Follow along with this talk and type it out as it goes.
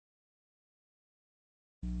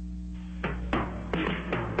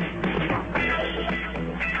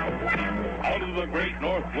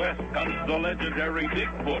northwest comes the legendary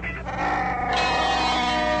Bigfoot.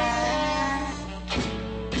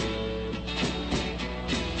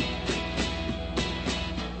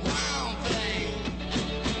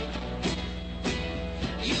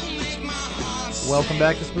 Welcome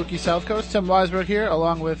back to Spooky South Coast. Tim Weisberg here,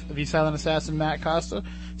 along with the silent assassin Matt Costa,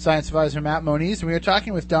 science advisor Matt Moniz, and we are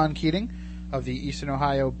talking with Don Keating of the Eastern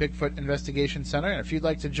Ohio Bigfoot Investigation Center. And if you'd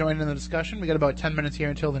like to join in the discussion, we got about 10 minutes here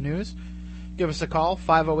until the news. Give us a call,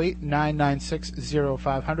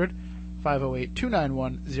 508-996-0500,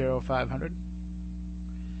 508-291-0500.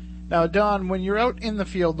 Now, Don, when you're out in the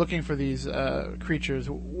field looking for these creatures,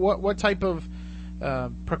 what type of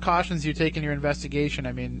precautions do you take in your investigation?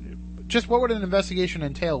 I mean, just what would an investigation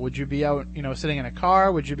entail? Would you be out, sitting in a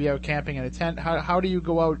car? Would you be out camping in a tent? How do you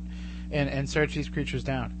go out and search these creatures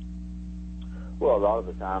down? Well, a lot of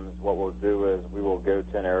the times what we'll do is we will go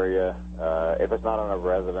to an area, if it's not on a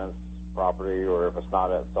residence property or if it's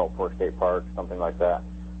not at Salt Fork State Park, something like that.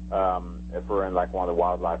 If we're in like one of the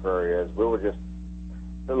wildlife areas, we will just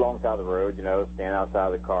sit alongside the road, stand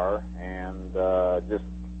outside the car and just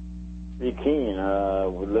be keen.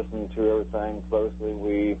 We listen to everything closely.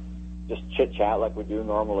 We just chit chat like we do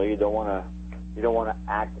normally. You don't want to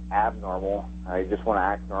act abnormal. You just want to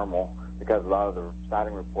act normal, because a lot of the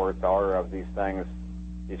sighting reports are of these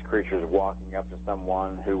creatures walking up to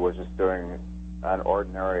someone who was just doing an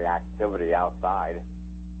ordinary activity outside,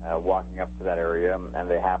 walking up to that area, and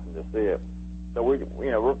they happen to see it. So we're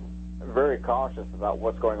very cautious about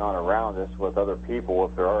what's going on around us with other people,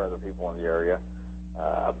 if there are other people in the area.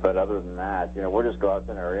 But other than that, we'll just go out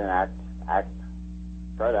to an area and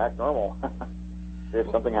try to act normal. See if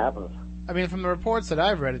something happens. I mean, from the reports that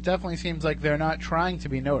I've read, it definitely seems like they're not trying to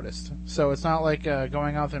be noticed. So it's not like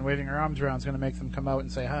going out there and waving your arms around is going to make them come out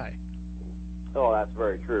and say hi. Oh, that's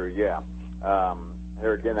very true, yeah.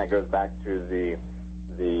 Here again, that goes back to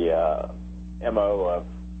the MO of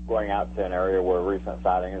going out to an area where recent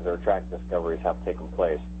sightings or track discoveries have taken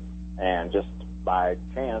place. And just by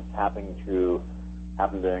chance, happen to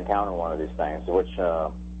encounter one of these things, which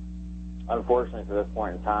unfortunately, to this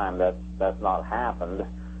point in time, that's not happened.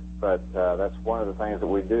 But that's one of the things that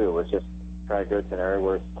we do, is just try to go to an area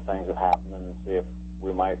where things have happened and see if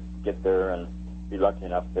we might get there and be lucky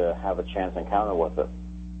enough to have a chance encounter with it.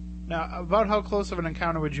 Now, about how close of an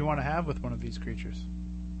encounter would you want to have with one of these creatures?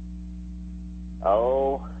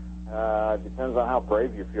 Depends on how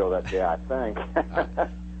brave you feel that day, I think.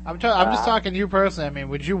 I'm just talking to you personally. I mean,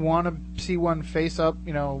 would you want to see one face up,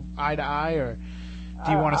 eye to eye, or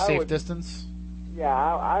do you want a safe distance? Yeah,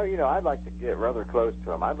 I'd like to get rather close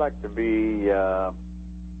to them. I'd like to be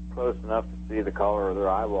close enough to see the color of their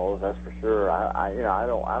eyeballs. That's for sure. I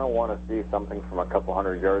don't want to see something from a couple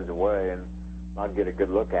hundred yards away and not get a good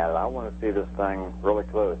look at it. I want to see this thing really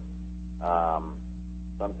close.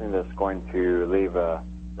 Something that's going to leave a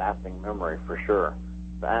lasting memory for sure.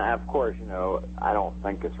 And of course, I don't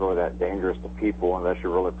think it's really that dangerous to people unless you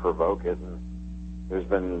really provoke it. And there's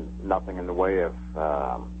been nothing in the way of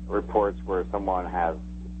reports where someone has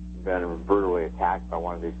been brutally attacked by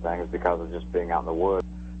one of these things because of just being out in the woods.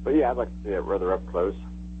 But yeah, I'd like to see it rather up close.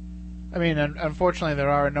 I mean, unfortunately, there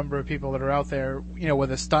are a number of people that are out there,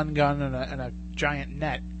 with a stun gun and a giant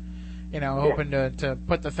net, hoping to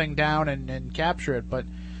put the thing down and capture it. But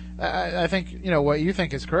I think, what you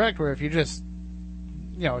think is correct, where if you just,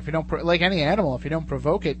 if you don't, like any animal, if you don't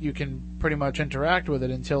provoke it, you can pretty much interact with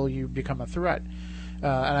it until you become a threat.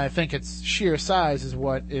 And I think its sheer size is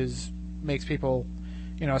what makes people,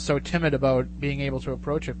 so timid about being able to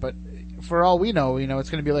approach it. But for all we know, it's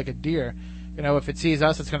going to be like a deer. If it sees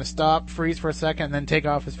us, it's going to stop, freeze for a second, and then take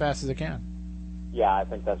off as fast as it can. Yeah, I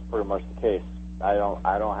think that's pretty much the case. I don't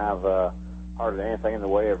have hardly anything in the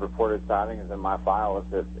way of reported sightings in my files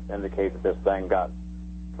that indicate that this thing got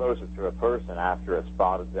closer to a person after it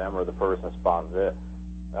spotted them or the person spotted it.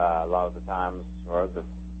 A lot of the times,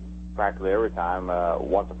 practically every time,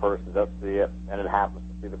 once a person does see it and it happens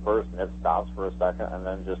to see the person, it stops for a second and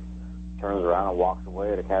then just turns around and walks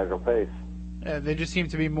away at a casual pace. They just seem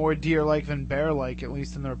to be more deer-like than bear-like, at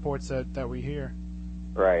least in the reports that we hear.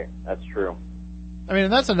 Right, that's true. I mean,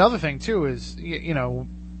 and that's another thing, too, is,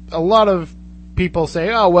 a lot of people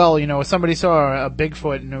say, oh, well, somebody saw a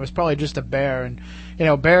Bigfoot and it was probably just a bear. And,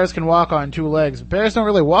 bears can walk on two legs. Bears don't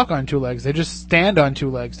really walk on two legs. They just stand on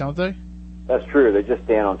two legs, don't they? That's true. They just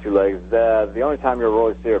stand on two legs. The only time you'll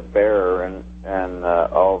really see a bear in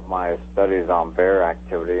all of my studies on bear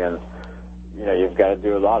activity, and you've got to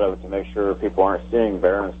do a lot of it to make sure people aren't seeing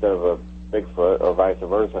bear instead of a Bigfoot or vice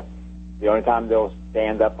versa. The only time they'll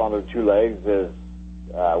stand up on their two legs is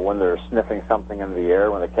when they're sniffing something in the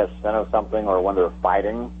air, when they catch scent of something, or when they're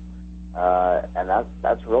fighting. And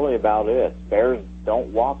that's really about it. Bears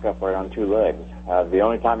don't walk upright on two legs. The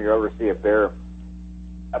only time you ever see a bear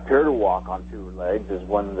appear to walk on two legs is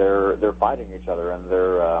when they're fighting each other and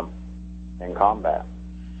they're in combat.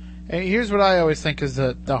 And here's what I always think is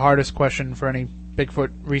the hardest question for any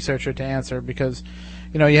Bigfoot researcher to answer, because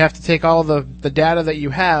you have to take all the data that you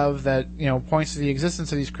have that points to the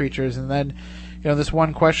existence of these creatures, and then this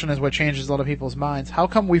one question is what changes a lot of people's minds. How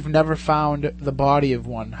come we've never found the body of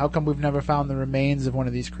one? How come we've never found the remains of one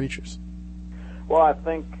of these creatures? Well, I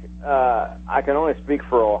think I can only speak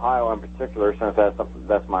for Ohio in particular, since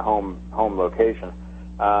that's my home location.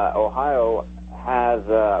 Ohio has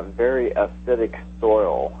very acidic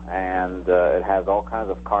soil, and it has all kinds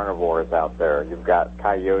of carnivores out there. You've got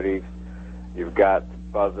coyotes, you've got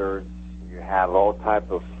buzzards, you have all type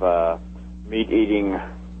of meat-eating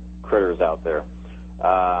critters out there.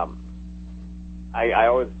 I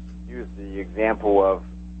always use the example of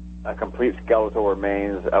a complete skeletal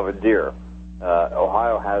remains of a deer.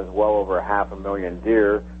 Ohio has well over 500,000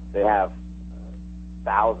 deer. They have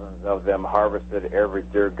thousands of them harvested every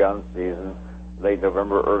deer gun season, late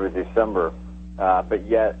November, early December. But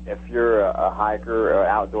yet, if you're a hiker, or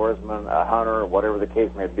outdoorsman, a hunter, whatever the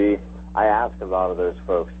case may be, I ask a lot of those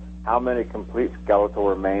folks, how many complete skeletal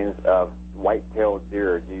remains of white-tailed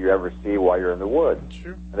deer do you ever see while you're in the woods?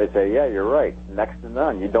 Sure. And they say, yeah, you're right, next to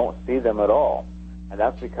none. You don't see them at all. And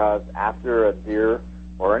that's because after a deer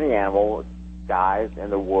or any animal dies in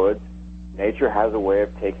the woods, nature has a way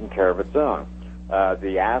of taking care of its own.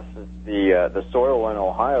 The soil in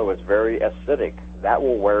Ohio is very acidic. That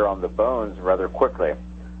will wear on the bones rather quickly.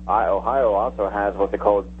 Ohio also has what they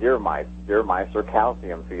call deer mice. Deer mice are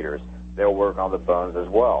calcium feeders. They'll work on the bones as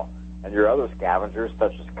well. And your other scavengers,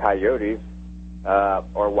 such as coyotes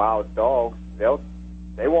or wild dogs,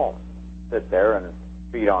 they won't sit there and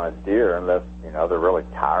feed on a deer unless they're really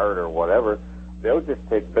tired or whatever. They'll just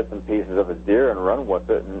take bits and pieces of a deer and run with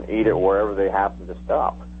it and eat it wherever they happen to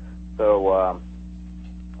stop. So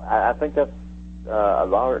I think that's a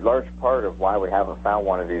large part of why we haven't found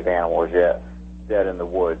one of these animals yet dead in the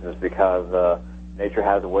woods, is because nature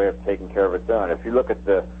has a way of taking care of its own. If you look at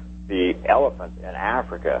the elephant in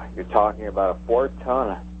Africa, you're talking about a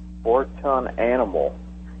 4-ton animal,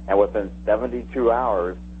 and within 72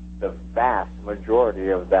 hours, the vast majority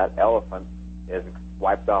of that elephant is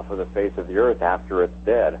wiped off of the face of the earth after it's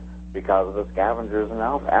dead because of the scavengers in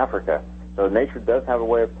Africa. So nature does have a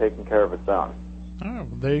way of taking care of its own. Oh,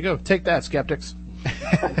 there you go. Take that, skeptics.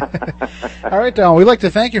 All right, Donald, we'd like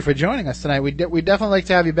to thank you for joining us tonight. We'd definitely like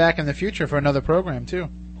to have you back in the future for another program, too.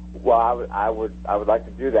 Well, I would like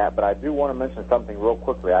to do that, but I do want to mention something real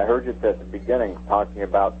quickly. I heard you at the beginning talking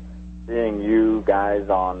about seeing you guys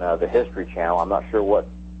on the History Channel. I'm not sure what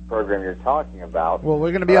program you're talking about. Well,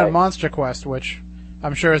 we're going to be on Monster Quest, which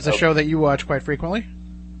I'm sure is a show that you watch quite frequently.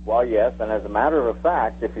 Well, yes, and as a matter of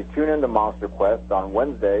fact, if you tune into Monster Quest on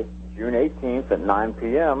Wednesday, June 18th at 9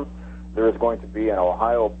 p.m., there is going to be an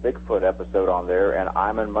Ohio Bigfoot episode on there, and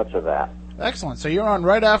I'm in much of that. Excellent. So you're on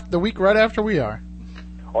the week right after we are.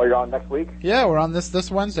 Oh, you're on next week? Yeah, we're on this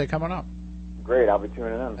Wednesday coming up. Great, I'll be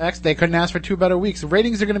tuning in. They couldn't ask for two better weeks. The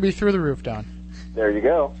ratings are going to be through the roof, Don. There you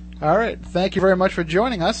go. All right. Thank you very much for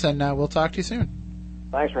joining us, and we'll talk to you soon.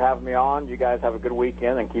 Thanks for having me on. You guys have a good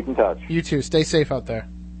weekend, and keep in touch. You too. Stay safe out there.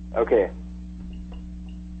 Okay.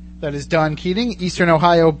 That is Don Keating, Eastern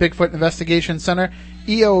Ohio Bigfoot Investigation Center.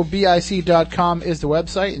 EOBIC.com is the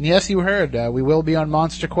website. And yes, you heard, we will be on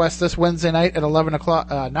Monster Quest this Wednesday night at 9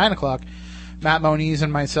 o'clock. Matt Moniz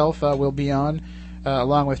and myself will be on,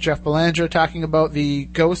 along with Jeff Belanger, talking about the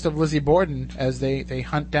ghost of Lizzie Borden as they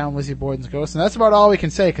hunt down Lizzie Borden's ghost. And that's about all we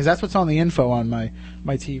can say, because that's what's on the info on my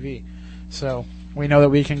TV. So we know that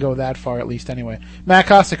we can go that far, at least anyway. Matt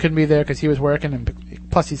Costa couldn't be there because he was working, and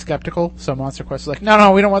plus he's skeptical, so Monster Quest is like,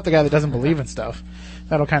 no, we don't want the guy that doesn't believe in stuff.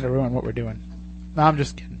 That'll kind of ruin what we're doing. No, I'm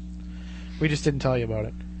just kidding. We just didn't tell you about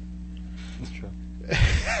it. That's true.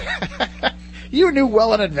 You knew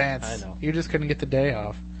well in advance. I know. You just couldn't get the day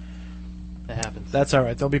off. It happens. That's all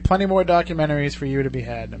right. There'll be plenty more documentaries for you to be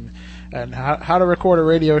had. And how to record a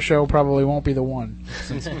radio show probably won't be the one.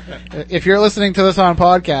 If you're listening to this on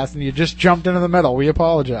podcast and you just jumped into the middle, we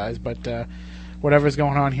apologize. But whatever's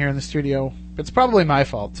going on here in the studio, it's probably my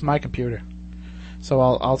fault. It's my computer. So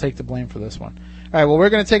I'll take the blame for this one. All right, well, we're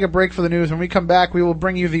going to take a break for the news. When we come back, we will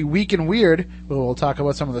bring you the Week in Weird. We'll talk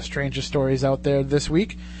about some of the strangest stories out there this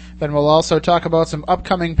week. Then we'll also talk about some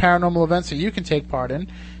upcoming paranormal events that you can take part in.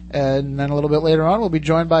 And then a little bit later on, we'll be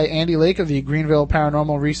joined by Andy Lake of the Greenville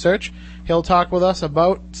Paranormal Research. He'll talk with us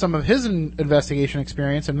about some of his investigation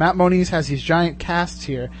experience. And Matt Moniz has these giant casts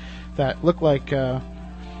here that look like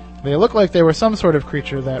They look like they were some sort of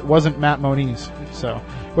creature that wasn't Matt Moniz. So,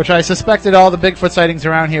 which I suspected all the Bigfoot sightings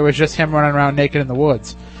around here was just him running around naked in the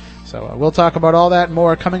woods. So we'll talk about all that and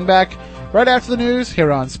more coming back right after the news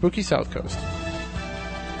here on Spooky South Coast.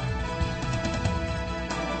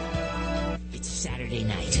 It's Saturday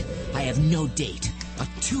night. I have no date. A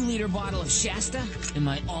 2-liter bottle of Shasta and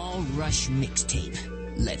my all-rush mixtape.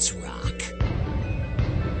 Let's rock.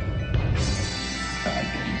 I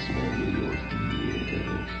can smell your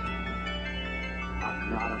fear.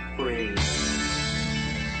 I'm not afraid.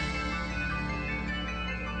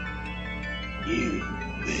 You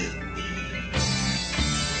will be.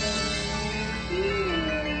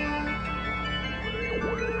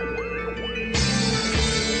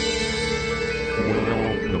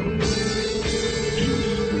 Welcome to Spooky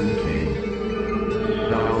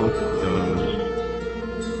South Coast.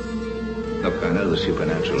 Look, I know the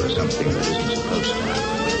supernatural is something that isn't supposed to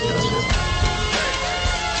happen, but it does.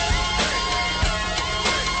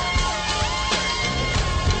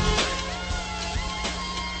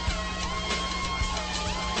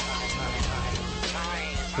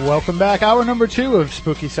 Welcome back. Hour number 2 of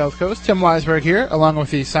Spooky South Coast. Tim Weisberg here, along with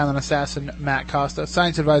the silent assassin Matt Costa,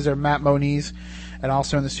 science advisor Matt Moniz, and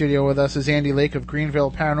also in the studio with us is Andy Lake of Greenville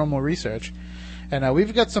Paranormal Research. And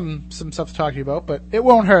we've got some stuff to talk to you about, but it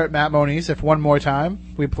won't hurt, Matt Moniz, if one more time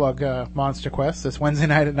we plug Monster Quest this Wednesday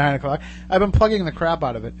night at 9 o'clock. I've been plugging the crap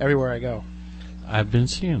out of it everywhere I go. I've been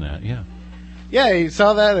seeing that, yeah. Yeah, you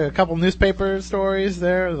saw that, a couple newspaper stories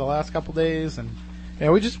there the last couple days, and yeah,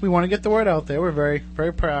 we want to get the word out there. We're very,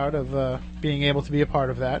 very proud of being able to be a part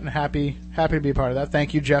of that, and happy to be a part of that.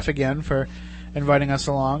 Thank you, Jeff, again for inviting us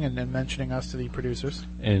along and mentioning us to the producers.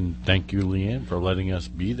 And thank you, Leanne, for letting us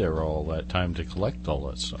be there all that time to collect all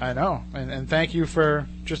that stuff. I know, and thank you for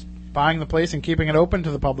just buying the place and keeping it open to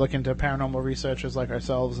the public and to paranormal researchers like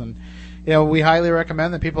ourselves. And we highly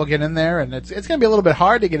recommend that people get in there. And it's going to be a little bit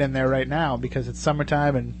hard to get in there right now because it's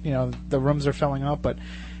summertime and the rooms are filling up. But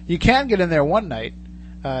you can get in there one night.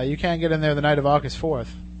 You can get in there the night of August 4th,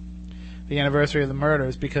 the anniversary of the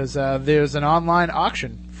murders, because there's an online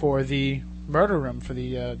auction for the murder room, for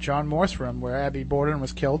the John Morse room where Abby Borden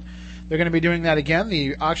was killed. They're going to be doing that again.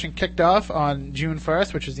 The auction kicked off on June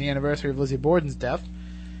 1st, which is the anniversary of Lizzie Borden's death,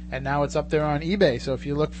 and now it's up there on eBay. So if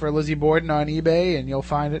you look for Lizzie Borden on eBay, and you'll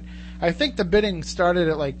find it. I think the bidding started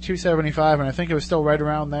at like $275, and I think it was still right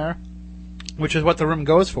around there, which is what the room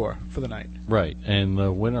goes for the night. Right, and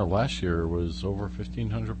the winner last year was over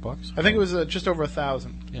 $1,500. I think it was just over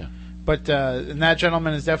 1,000. Yeah. But and that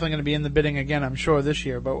gentleman is definitely going to be in the bidding again, I'm sure, this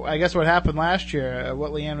year. But I guess what happened last year,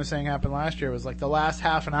 what Leanne was saying happened last year, was like the last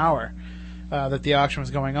half an hour that the auction was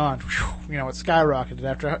going on. It skyrocketed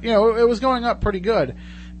after. It was going up pretty good,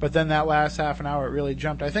 but then that last half an hour it really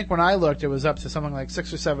jumped. I think when I looked, it was up to something like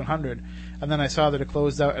 600 or 700, and then I saw that it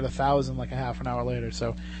closed out at 1,000 like a half an hour later.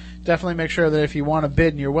 So definitely make sure that if you want to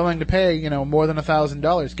bid and you're willing to pay, more than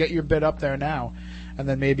 $1,000, get your bid up there now. And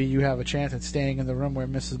then maybe you have a chance at staying in the room where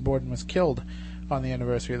Mrs. Borden was killed on the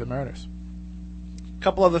anniversary of the murders. A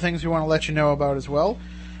couple other things we want to let you know about as well.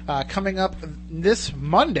 Coming up this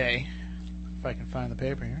Monday, if I can find the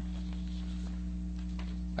paper here.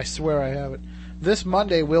 I swear I have it. This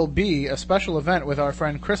Monday will be a special event with our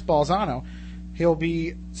friend Chris Balzano. He'll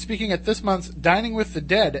be speaking at this month's Dining with the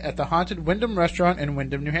Dead at the Haunted Wyndham Restaurant in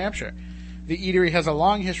Wyndham, New Hampshire. The eatery has a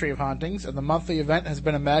long history of hauntings, and the monthly event has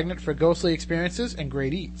been a magnet for ghostly experiences and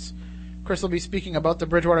great eats. Chris will be speaking about the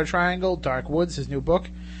Bridgewater Triangle, Dark Woods, his new book,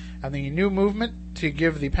 and the new movement to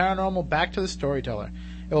give the paranormal back to the storyteller.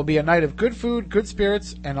 It will be a night of good food, good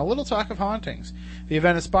spirits, and a little talk of hauntings. The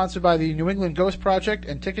event is sponsored by the New England Ghost Project,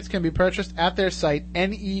 and tickets can be purchased at their site,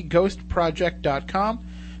 neghostproject.com.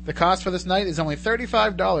 The cost for this night is only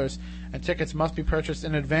 $35, and tickets must be purchased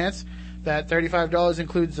in advance. That $35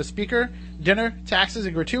 includes the speaker, dinner, taxes,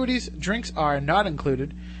 and gratuities. Drinks are not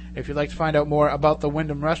included. If you'd like to find out more about the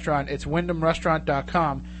Wyndham Restaurant, it's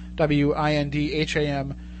wyndhamrestaurant.com,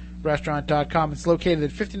 WINDHAM restaurant.com. It's located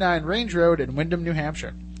at 59 Range Road in Wyndham, New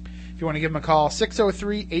Hampshire. If you want to give them a call,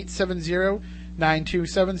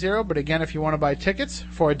 603-870-9270. But again, if you want to buy tickets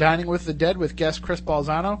for Dining with the Dead with guest Chris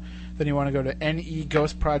Balzano, then you want to go to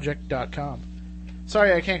neghostproject.com.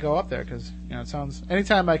 Sorry I can't go up there because it sounds.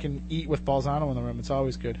 Anytime I can eat with Balzano in the room, it's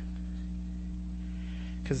always good.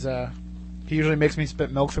 Because he usually makes me spit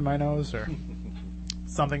milk through my nose or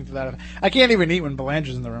something to that effect. I can't even eat when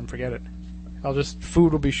Belanger's in the room. Forget it.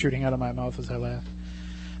 Food will be shooting out of my mouth as I laugh.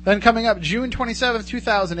 Then coming up, June 27th,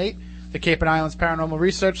 2008, the Cape and Islands Paranormal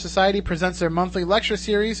Research Society presents their monthly lecture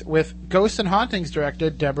series with Ghosts and Hauntings director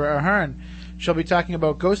Deborah Ahern. She'll be talking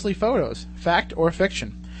about ghostly photos, fact or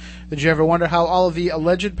fiction. Did you ever wonder how all of the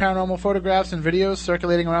alleged paranormal photographs and videos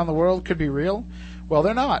circulating around the world could be real? Well,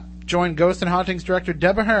 they're not. Join Ghost and Hauntings director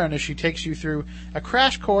Deb Ahern as she takes you through a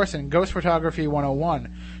crash course in Ghost Photography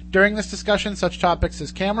 101. During this discussion, such topics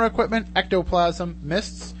as camera equipment, ectoplasm,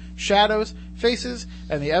 mists, shadows, faces,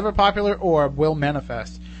 and the ever-popular orb will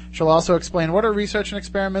manifest. She'll also explain what her research and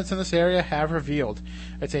experiments in this area have revealed.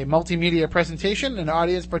 It's a multimedia presentation, and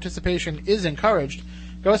audience participation is encouraged.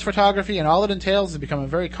 Ghost photography and all it entails has become a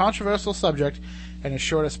very controversial subject and is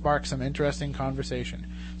sure to spark some interesting conversation.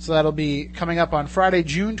 So that'll be coming up on Friday,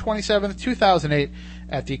 June 27th, 2008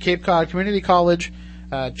 at the Cape Cod Community College,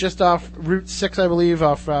 just off Route 6, I believe,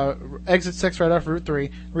 off Exit 6 right off Route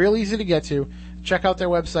 3. Real easy to get to. Check out their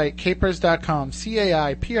website, capers.com,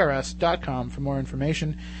 CAIPRS.com for more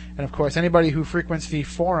information. And, of course, anybody who frequents the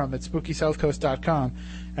forum at SpookySouthCoast.com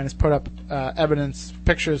and has put up evidence,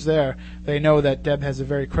 pictures there, they know that Deb has a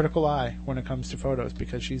very critical eye when it comes to photos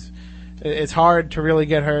because it's hard to really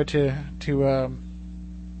get her to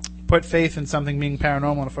put faith in something being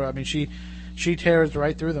paranormal in a photo. I mean, she tears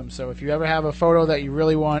right through them. So if you ever have a photo that you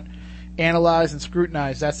really want analyzed and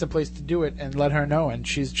scrutinized, that's the place to do it and let her know. And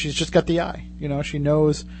she's just got the eye. You know, she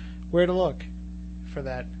knows where to look for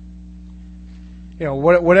that. You know,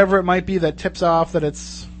 whatever it might be that tips off that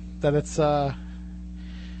it's I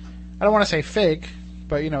don't want to say fake,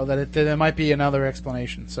 but you know that there might be another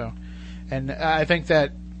explanation. So, and I think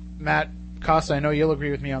that Matt Costa, I know you'll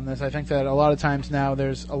agree with me on this. I think that a lot of times now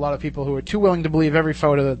there's a lot of people who are too willing to believe every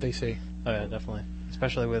photo that they see. Oh yeah, definitely.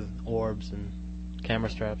 Especially with orbs and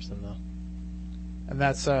camera straps and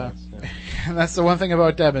that's that's the one thing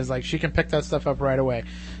about Deb is like she can pick that stuff up right away.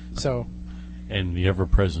 So. And the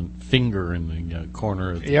ever-present finger in the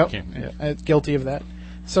corner of the camera. Yeah, guilty of that.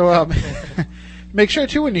 So make sure,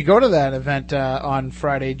 too, when you go to that event on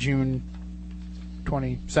Friday, June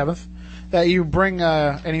 27th, that you bring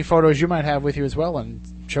any photos you might have with you as well and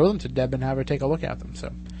show them to Deb and have her take a look at them.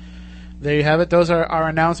 So there you have it. Those are our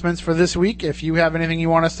announcements for this week. If you have anything you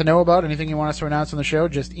want us to know about, anything you want us to announce on the show,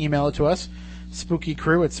 just email it to us,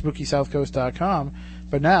 spookycrew@SpookySouthCoast.com.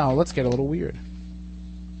 But now, let's get a little weird.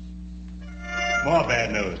 More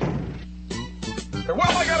bad news. Well,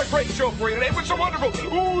 I got a great show for you today with some wonderful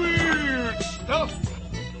weird stuff.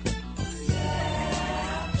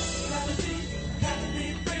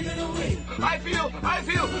 I feel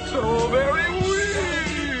so very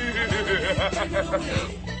weird.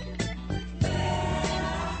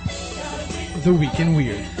 The Week in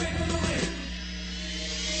Weird.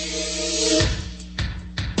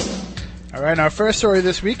 All right, our first story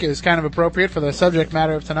this week is kind of appropriate for the subject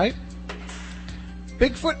matter of tonight.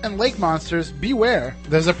 Bigfoot and lake monsters, beware,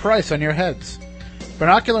 there's a price on your heads.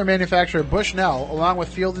 Binocular manufacturer Bushnell, along with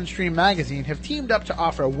Field and Stream magazine, have teamed up to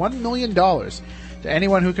offer $1 million to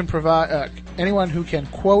anyone who can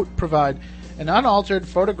quote provide an unaltered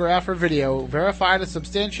photograph or video verified and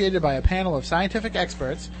substantiated by a panel of scientific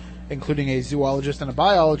experts, including a zoologist and a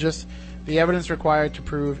biologist, the evidence required to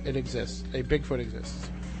prove it exists. A Bigfoot exists.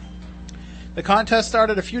 The contest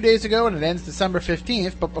started a few days ago and it ends December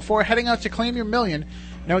 15th, but before heading out to claim your million,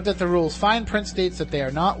 note that the rule's fine print states that they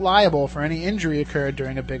are not liable for any injury occurred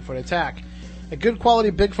during a Bigfoot attack. A good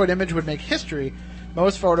quality Bigfoot image would make history.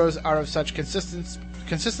 Most photos are of such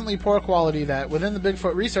consistently poor quality that within the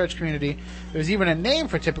Bigfoot research community, there's even a name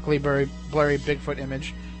for typically blurry Bigfoot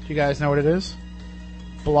image. Do you guys know what it is?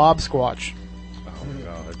 Blob Squatch. Oh,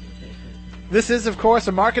 God. This is, of course,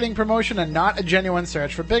 a marketing promotion and not a genuine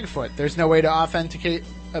search for Bigfoot. There's no way to authenticate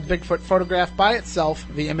a Bigfoot photograph by itself.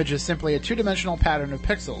 The image is simply a two-dimensional pattern of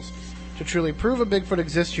pixels. To truly prove a Bigfoot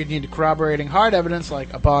exists, you'd need corroborating hard evidence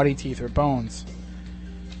like a body, teeth, or bones.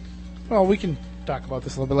 Well, we can talk about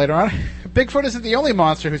this a little bit later on. Bigfoot isn't the only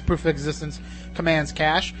monster whose proof of existence commands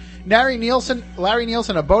cash. Larry Nielsen,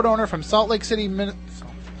 a boat owner from Lake City,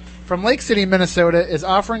 Minnesota, is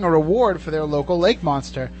offering a reward for their local lake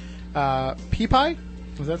monster. Peepie?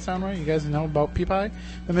 Does that sound right? You guys know about Peepie?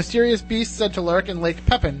 The mysterious beast said to lurk in Lake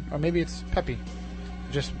Pepin, or maybe it's Peppy,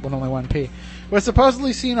 just with only one P, was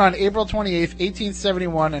supposedly seen on April 28,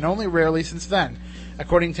 1871, and only rarely since then.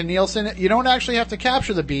 According to Nielsen, you don't actually have to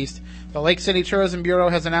capture the beast. The Lake City Tourism Bureau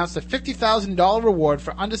has announced a $50,000 reward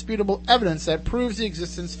for undisputable evidence that proves the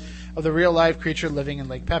existence of the real-life creature living in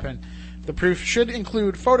Lake Pepin. The proof should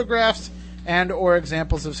include photographs and or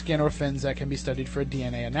examples of skin or fins that can be studied for a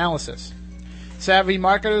DNA analysis. Savvy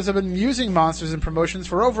marketers have been using monsters in promotions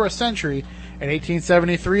for over a century. In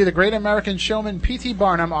 1873, the great American showman P.T.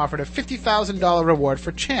 Barnum offered a $50,000 reward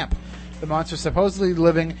for Champ, the monster supposedly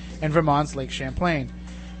living in Vermont's Lake Champlain.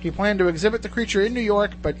 He planned to exhibit the creature in New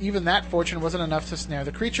York, but even that fortune wasn't enough to snare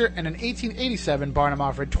the creature, and in 1887, Barnum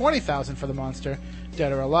offered $20,000 for the monster,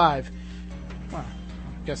 dead or alive. Well,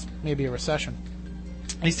 I guess maybe a recession.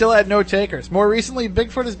 He still had no takers. More recently,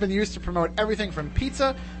 Bigfoot has been used to promote everything from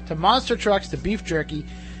pizza to monster trucks to beef jerky,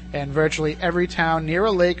 and virtually every town near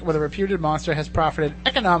a lake with a reputed monster has profited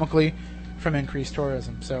economically from increased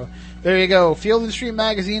tourism. So there you go. Field and Stream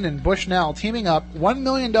Magazine and Bushnell teaming up $1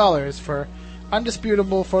 million for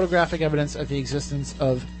undisputable photographic evidence of the existence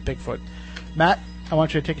of Bigfoot. Matt, I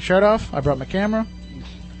want you to take your shirt off. I brought my camera.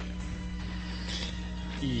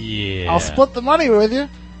 Yeah. I'll split the money with you.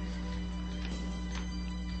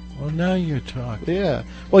 Well, now you're talking. Yeah.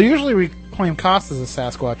 Well, usually we claim Costa as a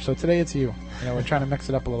Sasquatch, so today it's you. We're trying to mix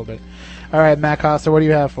it up a little bit. All right, Matt Costa, what do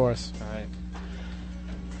you have for us? All right.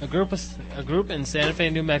 A group in Santa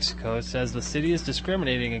Fe, New Mexico says the city is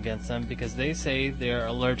discriminating against them because they say they're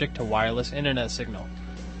allergic to wireless internet signal,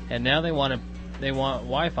 and now they want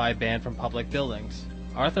Wi-Fi banned from public buildings.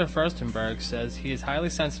 Arthur Furstenberg says he is highly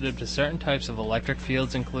sensitive to certain types of electric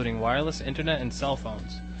fields, including wireless internet and cell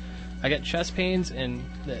phones. I get chest pains and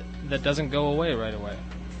that doesn't go away right away,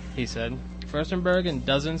 he said. Furstenberg and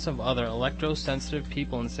dozens of other electro-sensitive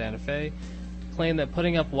people in Santa Fe claim that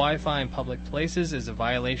putting up Wi-Fi in public places is a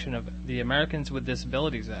violation of the Americans with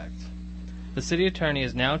Disabilities Act. The city attorney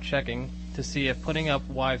is now checking to see if putting up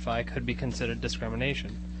Wi-Fi could be considered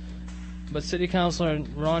discrimination. But City Councilor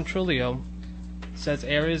Ron Trujillo says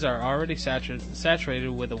areas are already saturated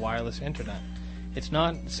with the wireless internet. It's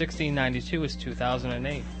not 1692, it's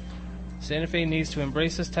 2008. Santa Fe needs to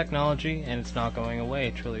embrace this technology, and it's not going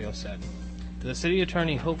away, Trujillo said. The city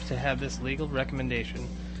attorney hopes to have this legal recommendation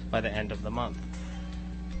by the end of the month.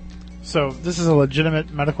 So this is a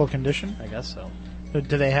legitimate medical condition? I guess so. Do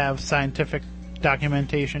they have scientific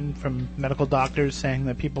documentation from medical doctors saying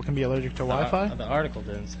that people can be allergic to Wi-Fi? The article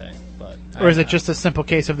didn't say, but... Or is it just a simple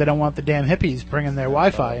case of they don't want the damn hippies bringing their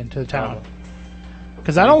Wi-Fi into the town?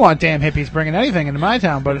 Because I don't want damn hippies bringing anything into my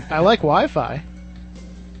town, but I like Wi-Fi.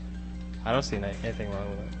 I don't see anything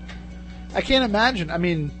wrong with it. I can't imagine. I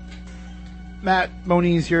mean, Matt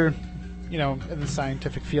Moniz, you're, in the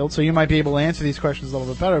scientific field, so you might be able to answer these questions a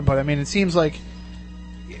little bit better. But I mean, it seems like,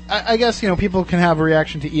 I guess, people can have a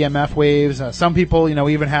reaction to EMF waves. Some people,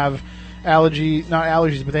 even have not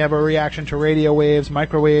allergies, but they have a reaction to radio waves,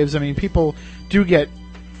 microwaves. I mean, people do get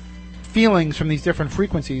feelings from these different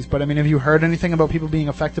frequencies. But I mean, have you heard anything about people being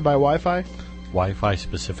affected by Wi-Fi? Wi-Fi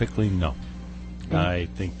specifically, no. I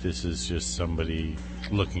think this is just somebody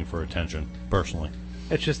looking for attention, personally.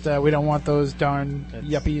 It's just we don't want those darn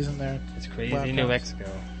yuppies in there. It's crazy, laptops. New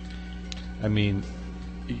Mexico. I mean,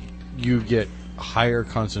 you get higher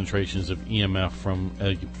concentrations of EMF from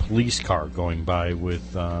a police car going by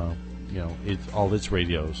with, all its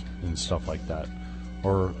radios and stuff like that,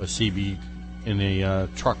 or a CB in a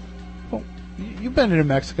truck. Well, you've been to New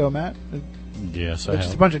Mexico, Matt. Yes, I There's have.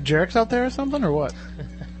 just a bunch of jerks out there or something, or what?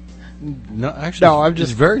 No, actually, it's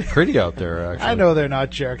very pretty out there, actually. I know they're not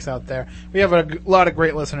jerks out there. We have a lot of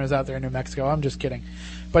great listeners out there in New Mexico. I'm just kidding.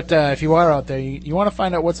 But if you are out there, you want to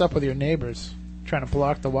find out what's up with your neighbors trying to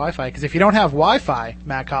block the Wi-Fi. Because if you don't have Wi-Fi,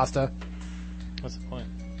 Matt Costa... What's the point?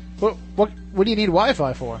 What do you need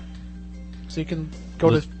Wi-Fi for? So you can go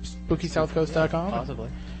to SpookySouthCoast.com? Possibly.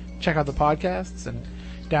 Check out the podcasts and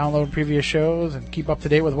download previous shows and keep up to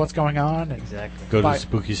date with what's going on. And Exactly. Go to the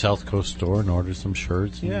Spooky South Coast store and order some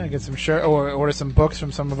shirts. Yeah, get some shirt or order some books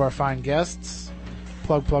from some of our fine guests.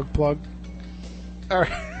 Plug. All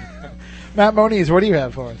right. Matt Moniz, what do you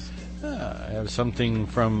have for us? I have something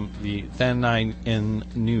from the Than Nine N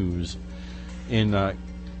News. In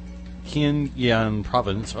Kiên Giang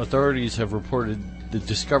province, authorities have reported the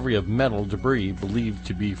discovery of metal debris believed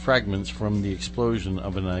to be fragments from the explosion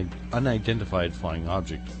of an unidentified flying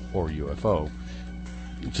object, or UFO,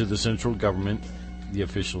 to the central government, the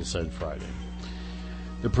official said Friday.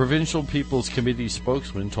 The Provincial People's Committee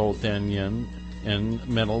spokesman told Than Yen and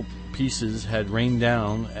metal pieces had rained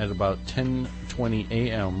down at about 10:20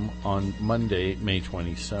 a.m. on Monday, May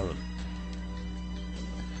 27th.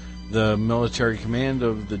 The military command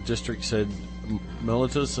of the district said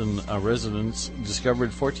militias and residents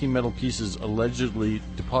discovered 14 metal pieces allegedly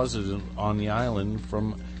deposited on the island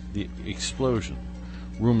from the explosion.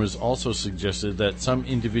 Rumors also suggested that some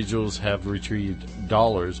individuals have retrieved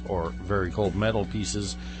dollars or very cold metal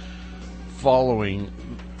pieces following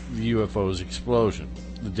the UFO's explosion.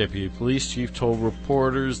 The deputy police chief told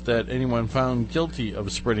reporters that anyone found guilty of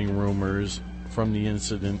spreading rumors from the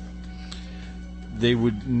incident that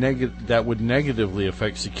would negatively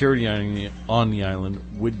affect security on the island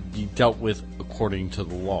would be dealt with according to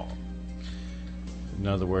the law. In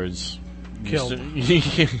other words, killed.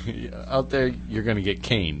 Out there, you're going to get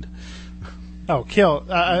caned. Oh, kill.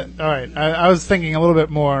 All right. I was thinking a little bit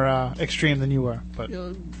more extreme than you were, but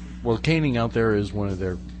Well, caning out there is one of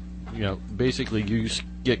their, basically you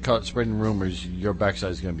get caught spreading rumors, your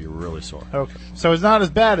backside is going to be really sore. okay. So it's not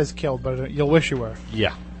as bad as killed, but you'll wish you were.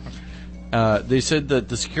 Yeah. They said that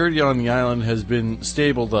the security on the island has been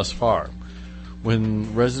stable thus far.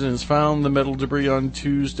 When residents found the metal debris on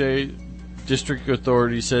Tuesday, district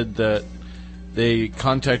authorities said that they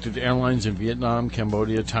contacted airlines in Vietnam,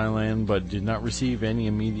 Cambodia, Thailand, but did not receive any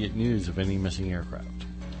immediate news of any missing aircraft.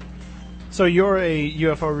 So you're a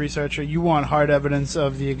UFO researcher. You want hard evidence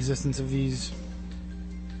of the existence of these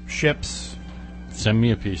ships. Send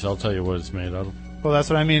me a piece. I'll tell you what it's made out of. Well, that's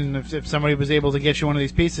what I mean. If somebody was able to get you one of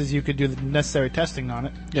these pieces, you could do the necessary testing on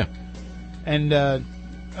it. Yeah. And,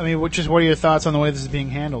 what are your thoughts on the way this is being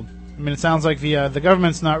handled? I mean, it sounds like the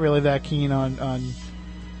government's not really that keen on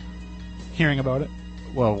hearing about it.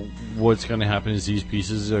 Well, what's going to happen is these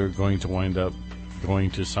pieces are going to wind up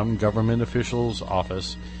going to some government official's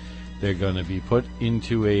office. They're going to be put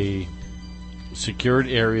into a secured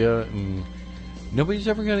area, and nobody's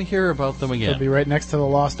ever going to hear about them again. They'll be right next to the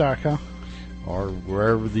Lost Ark, huh? Or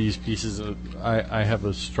wherever these pieces... I have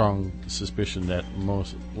a strong suspicion that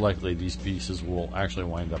most likely these pieces will actually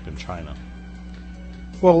wind up in China.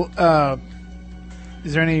 Well,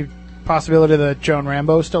 is there any possibility that Joan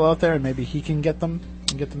Rambo's still out there and maybe he can get them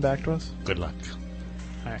and get them back to us? Good luck.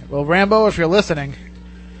 All right. Well, Rambo, if you're listening,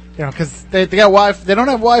 because they got Wi-Fi. They don't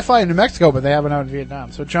have Wi-Fi in New Mexico, but they have it out in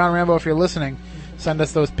Vietnam. So, John Rambo, if you're listening, send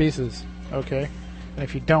us those pieces, okay? And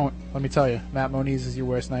if you don't, let me tell you, Matt Moniz is your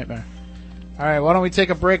worst nightmare. All right, why don't we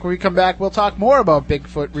take a break? When we come back, we'll talk more about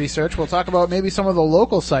Bigfoot research. We'll talk about maybe some of the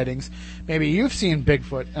local sightings. Maybe you've seen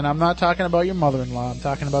Bigfoot, and I'm not talking about your mother-in-law. I'm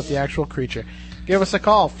talking about the actual creature. Give us a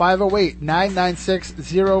call,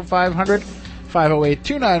 508-996-0500,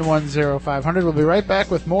 508-291-0500. We'll be right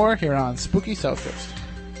back with more here on Spooky South Coast.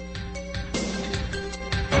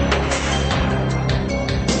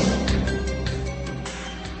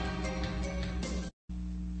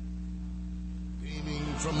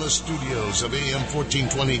 From the studios of AM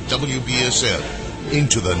 1420 WBSN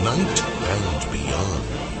into the night and beyond.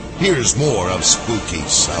 Here's more of Spooky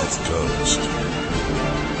South Coast.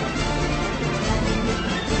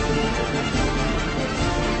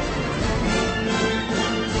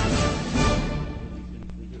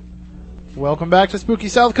 Welcome back to Spooky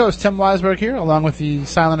South Coast. Tim Weisberg here, along with the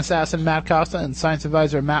silent assassin Matt Costa and science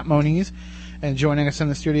advisor Matt Moniz. And joining us in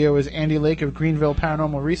the studio is Andy Lake of Greenville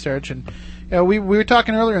Paranormal Research. And we were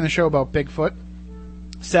talking earlier in the show about Bigfoot,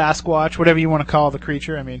 Sasquatch, whatever you want to call the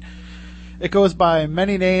creature. I mean, it goes by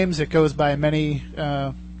many names. It goes by many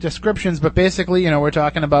descriptions. But basically, we're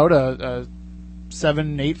talking about a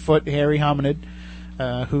 7-8 foot hairy hominid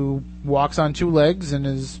who walks on two legs and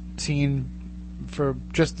is seen for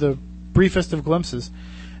just the briefest of glimpses.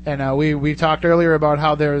 And we talked earlier about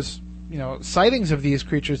how there's sightings of these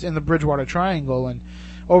creatures in the Bridgewater Triangle, and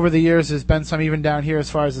over the years there's been some even down here as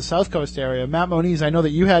far as the South Coast area. Matt Moniz, I know that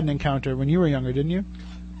you had an encounter when you were younger, didn't you?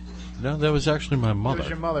 No, that was actually my mother. That was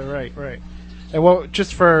your mother, right. And well,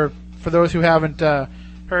 just for those who haven't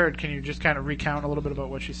heard, can you just kind of recount a little bit about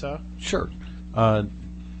what she saw? Sure.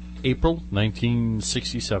 April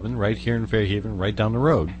 1967, right here in Fairhaven, right down the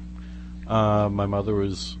road. My mother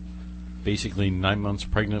was basically 9 months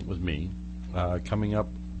pregnant with me, coming up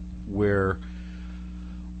where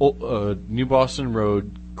New Boston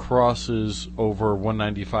Road crosses over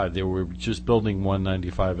 195. They were just building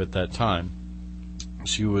 195 at that time.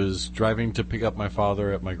 She was driving to pick up my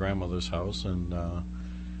father at my grandmother's house, and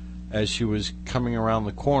as she was coming around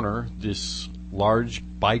the corner, this large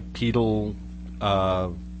bipedal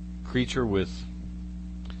creature with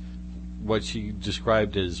what she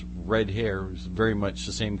described as red hair, was very much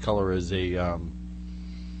the same color as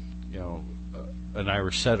an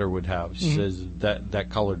Irish setter would have. She says that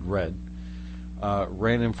colored red,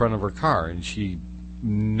 ran in front of her car, and she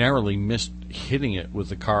narrowly missed hitting it with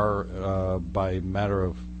the car by a matter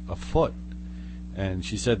of a foot. And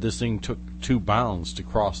she said this thing took 2 bounds to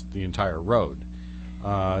cross the entire road.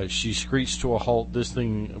 She screeched to a halt. This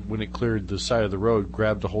thing, when it cleared the side of the road,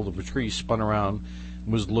 grabbed a hold of a tree, spun around,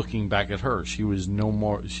 and was looking back at her. She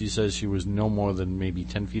says she was no more than maybe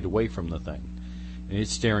 10 feet away from the thing. And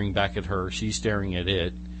it's staring back at her. She's staring at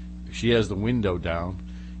it. She has the window down.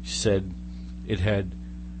 She said it had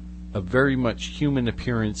a very much human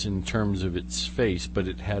appearance in terms of its face, but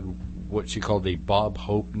it had what she called a Bob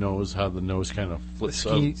Hope nose, how the nose kind of flips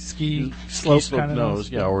up. Ski slope kind of nose.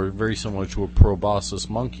 Yeah, or very similar to a proboscis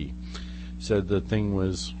monkey. Said the thing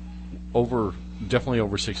was definitely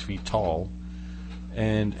over 6 feet tall.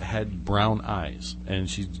 and had brown eyes. And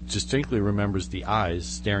she distinctly remembers the eyes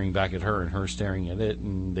staring back at her and her staring at it,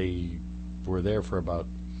 and they were there for about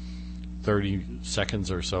 30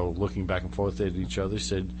 seconds or so looking back and forth at each other.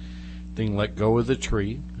 Said, thing let go of the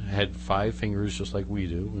tree, had 5 fingers just like we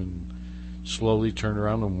do, and slowly turned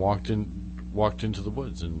around and walked into the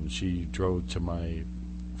woods. And she drove to my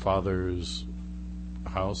father's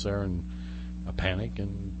house there in a panic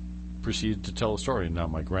and proceeded to tell a story. Now,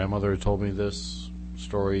 my grandmother had told me this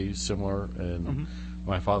story similar, and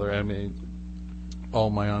my father, I mean, all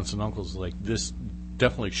my aunts and uncles, like, this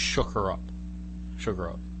definitely shook her up.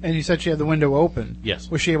 And you said she had the window open. Yes.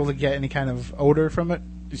 Was she able to get any kind of odor from it?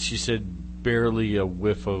 She said barely a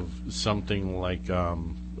whiff of something like,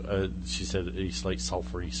 she said a slight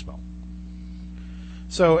sulfury smell.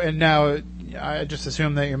 So, and now, I just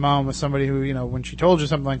assume that your mom was somebody who, you know, when she told you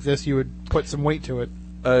something like this, you would put some weight to it.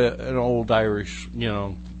 An old Irish,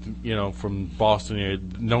 you know, from Boston area,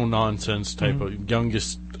 no nonsense type of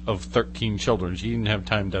youngest of 13 children. She didn't have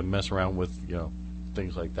time to mess around with, you know,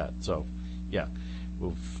 things like that. So, yeah,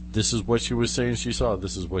 well, this is what she was saying she saw.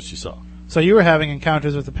 This is what she saw. So you were having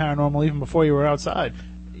encounters with the paranormal even before you were outside.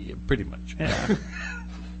 Yeah, pretty much. Yeah.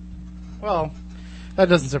 Well, that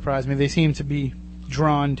doesn't surprise me. They seem to be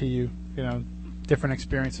drawn to you, you know, different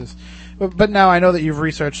experiences. But now I know that you've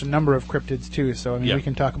researched a number of cryptids too, so I mean, we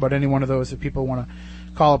can talk about any one of those if people want to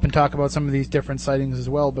call up and talk about some of these different sightings as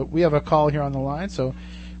well. But we have a call here on the line, so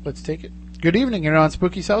let's take it. Good evening. You're on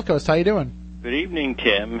Spooky South Coast. How you doing? Good evening,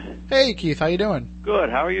 Tim. Hey, Keith. How you doing? Good.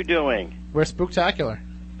 How are you doing? We're spooktacular.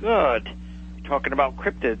 Good. You're talking about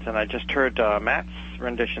cryptids, and I just heard Matt's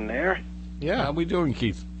rendition there. Yeah. How we doing,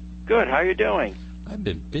 Keith? Good. How are you doing? I've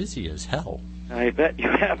been busy as hell. I bet you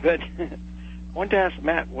have, but I wanted to ask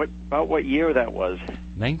Matt about what year that was.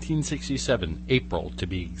 1967, April to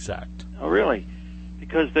be exact. Oh, really?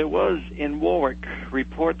 Because there was in Warwick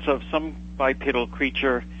reports of some bipedal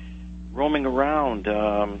creature roaming around.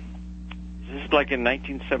 This is like in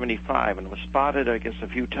 1975, and it was spotted, I guess, a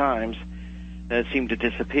few times. Then it seemed to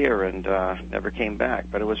disappear and never came back.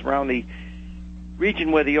 But it was around the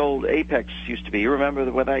region where the old Apex used to be. You remember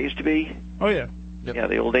where that used to be? Oh, yeah. Yep. Yeah,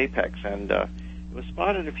 the old Apex. And it was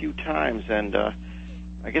spotted a few times, and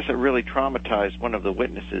I guess it really traumatized one of the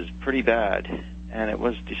witnesses pretty bad. And it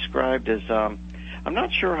was described as, I'm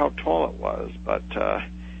not sure how tall it was, but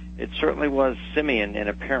it certainly was simian in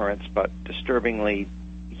appearance, but disturbingly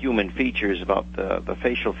human features about the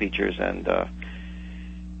facial features. And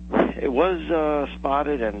it was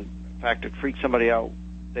spotted, and in fact, it freaked somebody out.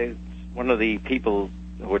 One of the people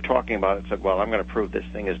who were talking about it said, well, I'm going to prove this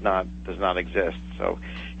thing does not exist. So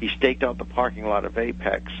he staked out the parking lot of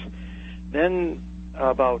Apex. Then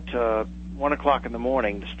about 1 o'clock in the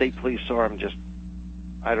morning, the state police saw him just,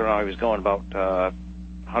 I don't know, he was going about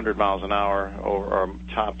 100 miles an hour or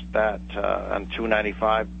tops that on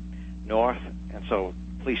 295 north. And so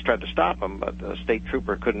police tried to stop him, but the state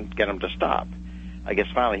trooper couldn't get him to stop. I guess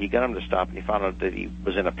finally he got him to stop, and he found out that he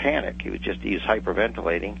was in a panic. He was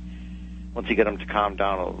hyperventilating. Once he got him to calm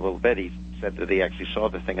down a little bit, he said that he actually saw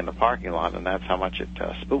the thing in the parking lot, and that's how much it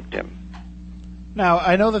spooked him. Now,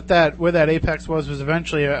 I know that where that Apex was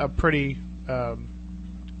eventually a pretty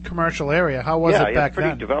commercial area. How was it back then? Yeah, it's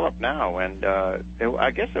pretty developed now, and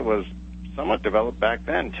I guess it was somewhat developed back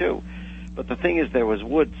then, too. But the thing is, there was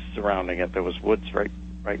woods surrounding it. There was woods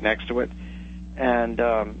right next to it. And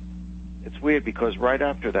it's weird because right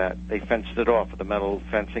after that, they fenced it off with the metal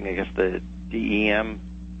fencing. I guess the DEM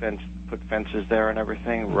put fences there and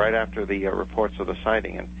everything right after the reports of the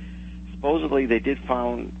sighting. And supposedly they did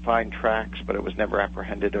find tracks, but it was never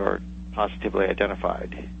apprehended or positively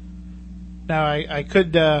identified. Now, I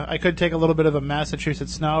could take a little bit of a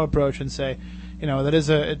Massachusetts Snow approach and say, you know, that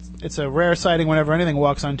it's a rare sighting whenever anything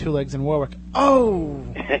walks on two legs in Warwick. Oh!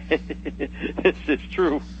 It's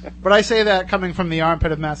true. But I say that coming from the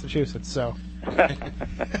armpit of Massachusetts, so I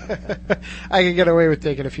can get away with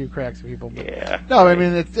taking a few cracks at people. But yeah. No, I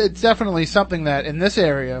mean, it's definitely something that in this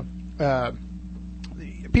area,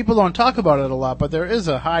 people don't talk about it a lot, but there is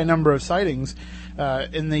a high number of sightings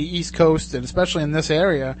in the East Coast, and especially in this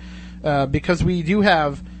area, because we do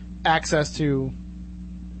have access to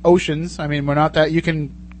oceans. I mean, we're not that you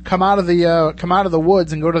can come out of the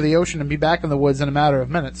woods and go to the ocean and be back in the woods in a matter of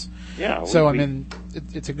minutes. Yeah. So I mean,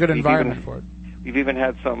 it's a good environment for it. We've even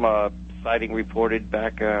had some sighting reported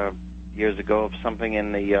back years ago of something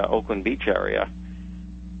in the Oakland Beach area,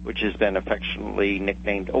 which has been affectionately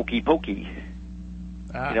nicknamed Okey Pokey.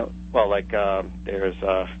 Ah. You know, well, like there's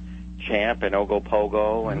Champ and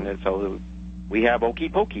Ogopogo, and so we have Okey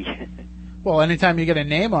Pokey. Well, anytime you get a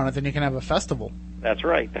name on it, then you can have a festival. That's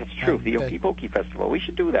right. That's true. The Okey Pokey Festival. We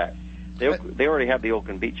should do that. They already have the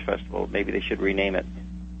Oakland Beach Festival. Maybe they should rename it.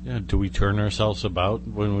 Yeah, do we turn ourselves about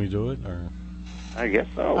when we do it, or? I guess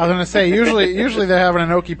so. I was going to say, usually they're having an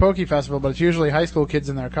Okie Pokey festival, but it's usually high school kids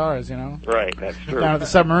in their cars, you know? Right, that's true. Down at the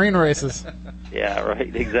submarine races. Yeah,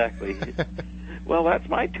 right, exactly. Well, that's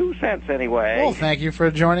my 2 cents anyway. Well, thank you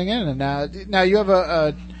for joining in. And now you have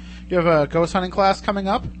a ghost hunting class coming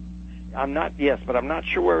up? But I'm not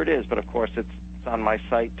sure where it is. But of course, it's on my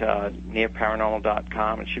site,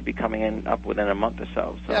 nearparanormal.com. It should be coming up within a month or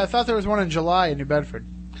so. Yeah, I thought there was one in July in New Bedford.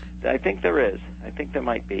 I think there is. I think there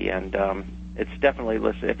might be, and it's definitely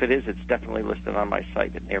listed. If it is, it's definitely listed on my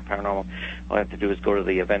site at Near Paranormal. All I have to do is go to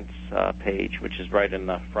the events page, which is right in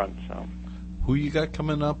the front. So, who you got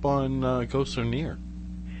coming up on Ghosts Are Near?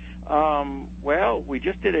 Well, we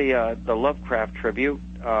just did the Lovecraft tribute.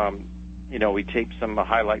 We taped some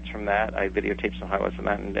highlights from that. I videotaped some highlights from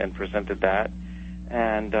that and presented that.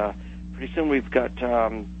 And pretty soon we've got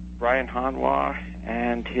Brian Hanwha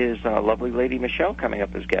and his lovely lady Michelle coming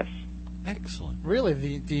up as guests. Excellent.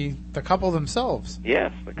 Really, the couple themselves?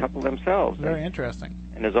 Yes, the couple themselves. Very interesting.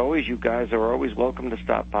 And as always, you guys are always welcome to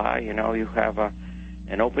stop by. You know, you have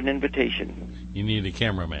an open invitation. You need a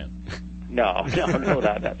cameraman. No,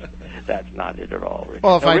 that's not it at all.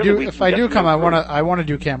 Well, if I do come, I want to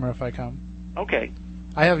do camera if I come. Okay.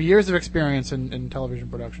 I have years of experience in television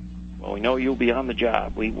production. Well, we know you'll be on the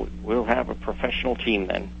job. We'll have a professional team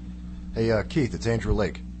then. Hey, Keith, it's Andrew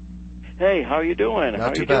Lake. Hey, how you doing?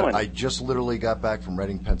 Not too bad. I just literally got back from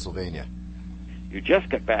Reading, Pennsylvania. You just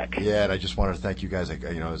got back? Yeah, and I just wanted to thank you guys.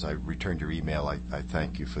 As I returned your email, I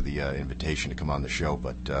thank you for the invitation to come on the show,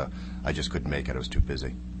 but I just couldn't make it. I was too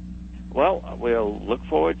busy. Well, we'll look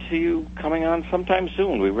forward to you coming on sometime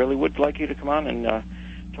soon. We really would like you to come on and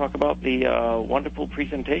talk about the wonderful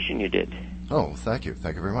presentation you did. Oh, thank you.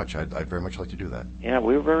 Thank you very much. I'd very much like to do that. Yeah,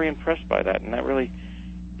 we were very impressed by that, and it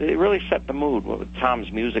really set the mood with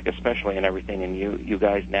Tom's music especially and everything, and you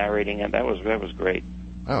guys narrating it. That was great.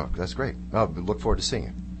 Oh, that's great. I'll look forward to seeing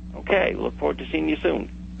you. Okay, look forward to seeing you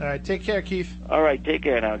soon. All right, take care, Keith. All right, take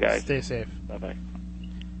care now, guys. Stay safe. Bye-bye.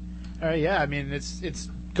 All right, yeah, I mean, it's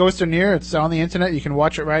Ghosts Are Near. It's on the internet. You can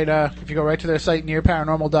watch it right, if you go right to their site,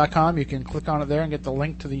 nearparanormal.com, you can click on it there and get the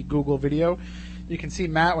link to the Google video. You can see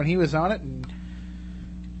Matt when he was on it, and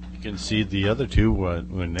you can see the other two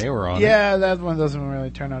when they were on it. Yeah, that one doesn't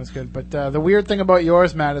really turn out as good. But the weird thing about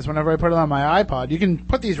yours, Matt, is whenever I put it on my iPod, you can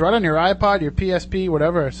put these right on your iPod, your PSP,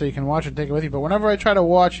 whatever, so you can watch it and take it with you. But whenever I try to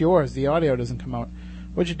watch yours, the audio doesn't come out.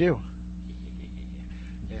 What'd you do?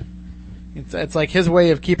 It's like his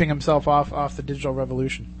way of keeping himself off the digital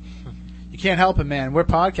revolution. You can't help it, man. We're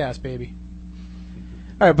podcast, baby.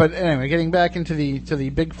 All right, but anyway, getting back into the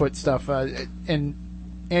Bigfoot stuff, and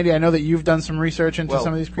Andy, I know that you've done some research into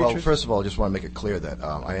some of these creatures. Well, first of all, I just want to make it clear that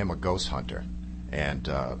I am a ghost hunter, and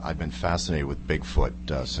I've been fascinated with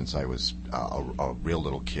Bigfoot since I was a real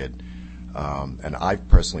little kid. And I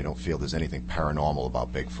personally don't feel there's anything paranormal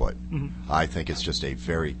about Bigfoot. Mm-hmm. I think it's just a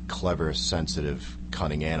very clever, sensitive,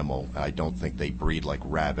 cunning animal. I don't think they breed like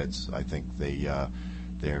rabbits. I think their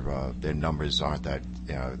numbers aren't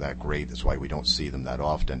that great. That's why we don't see them that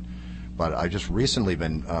often. But I've just recently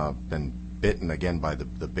been bitten again by the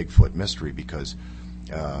Bigfoot mystery because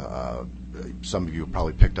some of you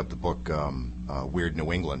probably picked up the book Weird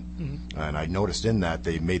New England, mm-hmm. and I noticed in that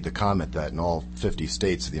they made the comment that in all 50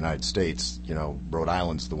 states of the United States, Rhode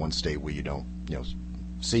Island's the one state where you don't,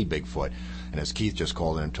 see Bigfoot. And as Keith just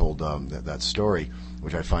called in and told that story,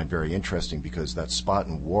 which I find very interesting because that spot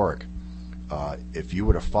in Warwick, if you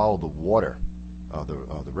were to follow the water,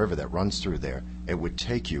 the river that runs through there, it would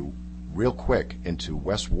take you real quick into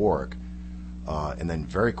West Warwick, and then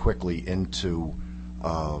very quickly into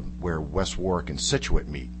where West Warwick and Scituate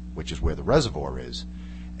meet, which is where the reservoir is,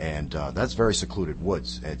 and that's very secluded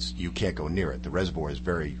woods. You can't go near it. The reservoir is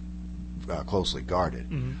very closely guarded.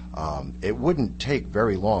 Mm-hmm. It wouldn't take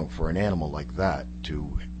very long for an animal like that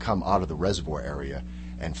to come out of the reservoir area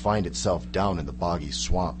and find itself down in the boggy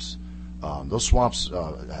swamps. Those swamps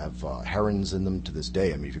have herons in them to this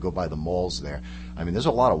day. I mean, if you go by the malls there, there's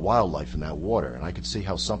a lot of wildlife in that water, and I could see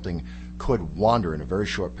how something could wander in a very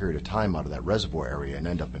short period of time out of that reservoir area and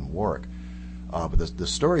end up in Warwick. But the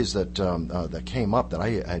stories that came up that I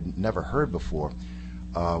had never heard before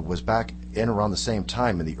was back in around the same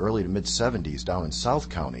time in the early to mid 70s down in South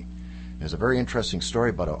County. There's a very interesting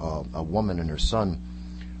story about a woman and her son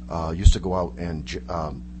used to go out and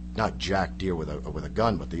not jack deer with a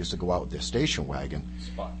gun, but they used to go out with their station wagon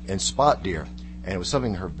and spot deer. And it was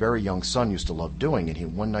something her very young son used to love doing.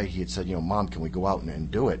 And one night he had said, Mom, can we go out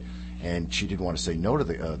and do it? And she didn't want to say no to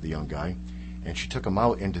the young guy. And she took him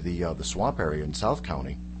out into the swamp area in South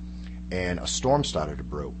County. And a storm started to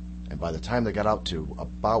brew. And by the time they got out to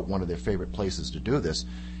about one of their favorite places to do this,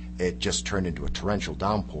 it just turned into a torrential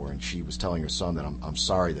downpour. And she was telling her son that I'm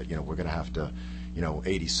sorry that we're going to have to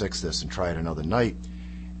 86 this and try it another night.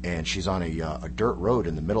 And she's on a dirt road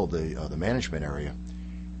in the middle of the management area,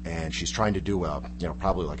 and she's trying to do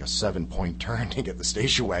probably like a 7-point turn to get the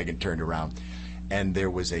station wagon turned around. And there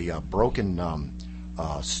was a broken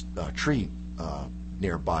tree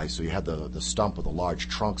nearby, so you had the stump with a large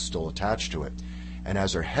trunk still attached to it. And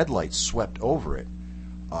as her headlights swept over it,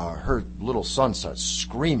 her little son starts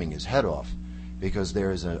screaming his head off because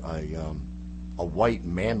there is a white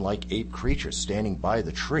man-like ape creature standing by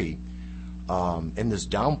the tree in this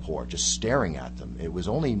downpour, just staring at them. It was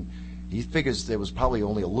only, he figures there was probably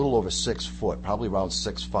only a little over 6 foot, probably around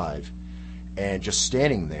 6'5", and just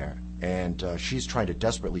standing there. And she's trying to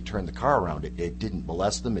desperately turn the car around. It didn't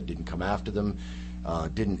molest them. It didn't come after them.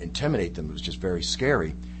 Didn't intimidate them. It was just very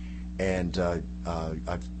scary. And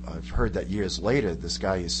I've heard that years later, this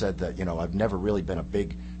guy has said that, I've never really been a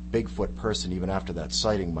Bigfoot person, even after that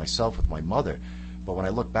sighting myself with my mother. But when I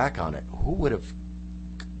look back on it, who would have,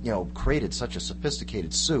 created such a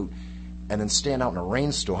sophisticated suit and then stand out in a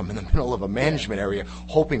rainstorm in the middle of a management area,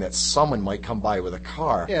 hoping that someone might come by with a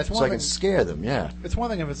car so I can scare them? Yeah. It's one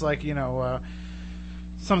thing if it's like,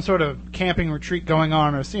 some sort of camping retreat going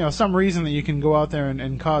on, or some reason that you can go out there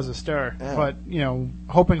and cause a stir. Yeah. But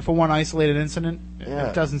hoping for one isolated incident,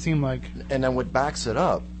 it doesn't seem like. And then what backs it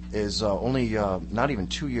up is only not even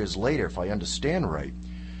 2 years later, if I understand right,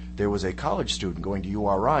 there was a college student going to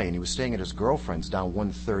URI, and he was staying at his girlfriend's down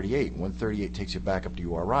 138. 138 takes you back up to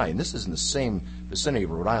URI, and this is in the same vicinity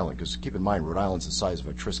of Rhode Island, because keep in mind, Rhode Island's the size of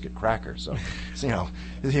a Triscuit cracker, so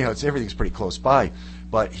it's everything's pretty close by.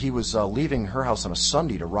 But he was leaving her house on a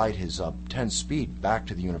Sunday to ride his 10-speed back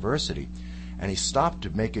to the university, and he stopped to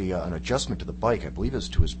make an adjustment to the bike, I believe it was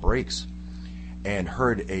to his brakes, and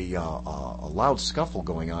heard a loud scuffle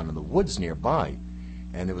going on in the woods nearby.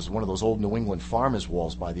 And there was one of those old New England farmers'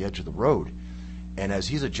 walls by the edge of the road. And as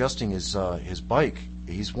he's adjusting his bike,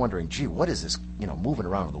 he's wondering, gee, what is this, moving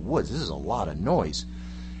around in the woods? This is a lot of noise.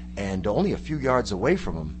 And only a few yards away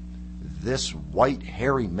from him, this white,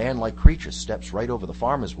 hairy, man-like creature steps right over the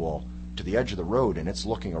farmer's wall to the edge of the road, and it's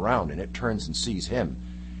looking around, and it turns and sees him.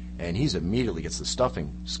 And he's immediately gets the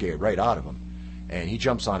stuffing scared right out of him. And he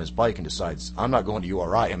jumps on his bike and decides, I'm not going to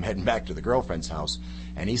URI, I'm heading back to the girlfriend's house.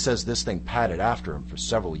 And he says this thing padded after him for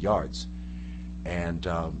several yards. And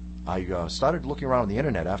I started looking around on the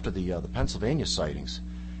internet after the Pennsylvania sightings,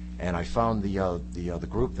 and I found the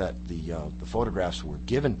group that the photographs were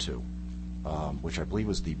given to, which I believe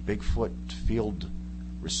was the Bigfoot Field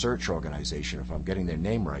Research Organization, if I'm getting their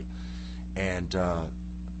name right. And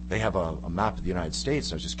they have a map of the United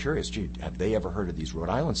States. I was just curious, gee, have they ever heard of these Rhode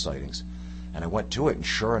Island sightings? And I went to it, and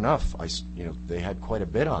sure enough, they had quite a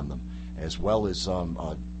bit on them, as well as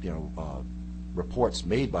reports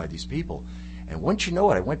made by these people. And wouldn't you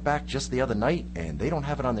know it, I went back just the other night, and they don't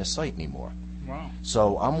have it on their site anymore. Wow.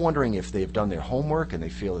 So I'm wondering if they've done their homework and they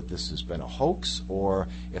feel that this has been a hoax, or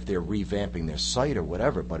if they're revamping their site or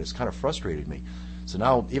whatever. But it's kind of frustrated me. So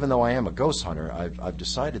now, even though I am a ghost hunter, I've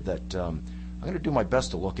decided that I'm going to do my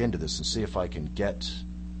best to look into this and see if I can get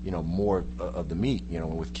more of the meat.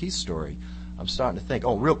 With Keith's story, I'm starting to think.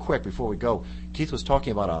 Oh, real quick before we go, Keith was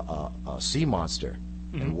talking about a sea monster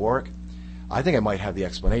in Warwick. I think I might have the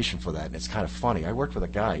explanation for that, and it's kind of funny. I worked with a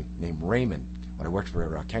guy named Raymond when I worked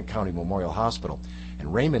for Kent County Memorial Hospital,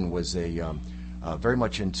 and Raymond was very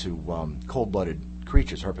much into cold-blooded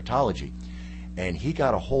creatures, herpetology, and he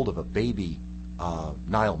got a hold of a baby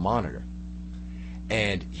Nile monitor,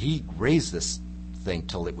 and he raised this thing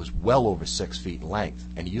till it was well over 6 feet in length,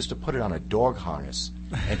 and he used to put it on a dog harness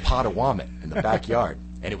and Potawatomi in the backyard,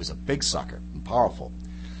 and it was a big sucker and powerful.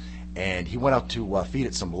 And he went out to feed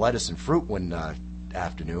it some lettuce and fruit one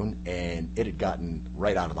afternoon, and it had gotten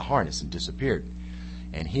right out of the harness and disappeared.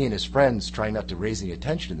 And he and his friends, trying not to raise any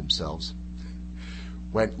attention to themselves,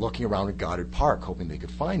 went looking around in Goddard Park, hoping they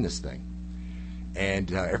could find this thing. And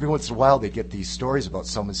every once in a while, they'd get these stories about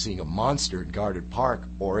someone seeing a monster in Goddard Park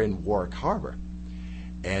or in Warwick Harbor.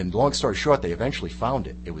 And long story short, they eventually found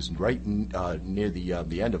it. It was right near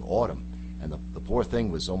the end of autumn, and the poor thing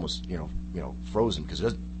was almost frozen, because it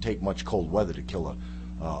doesn't take much cold weather to kill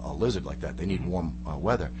a lizard like that. They need warm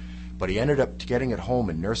weather. But he ended up getting it home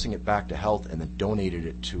and nursing it back to health, and then donated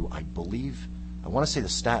it to, I want to say the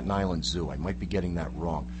Staten Island Zoo. I might be getting that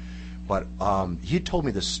wrong. But he had told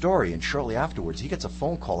me this story, and shortly afterwards, he gets a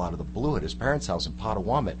phone call out of the blue at his parents' house in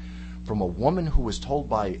Potawatomi from a woman who was told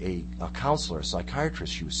by a counselor, a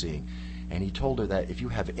psychiatrist she was seeing, and he told her that if you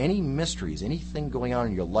have any mysteries, anything going on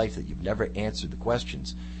in your life that you've never answered the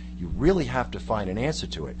questions, you really have to find an answer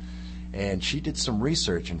to it. And she did some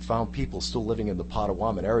research and found people still living in the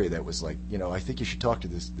Potawatomi area that was like, I think you should talk to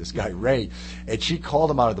this guy Ray. And she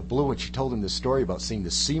called him out of the blue, and she told him this story about seeing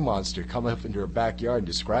the sea monster come up into her backyard and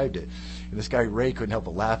described it. And this guy Ray couldn't help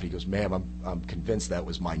but laugh. He goes, "Ma'am, I'm convinced that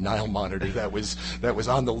was my Nile monitor that was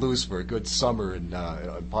on the loose for a good summer and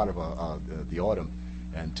part of the autumn."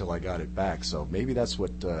 Until I got it back, so maybe that's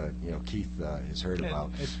what Keith has heard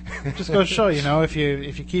about. It just goes to show, if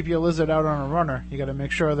you keep your lizard out on a runner, you got to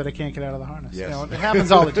make sure that it can't get out of the harness. Yes. It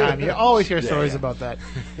happens all the time. You always hear stories about that.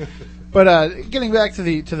 But getting back to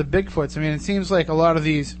the Bigfoots, I mean, it seems like a lot of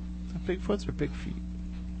these Bigfoots or Big Feet.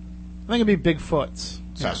 I think it'd be Bigfoots.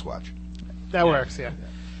 Sasquatch. That works, yeah.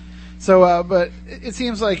 So, but it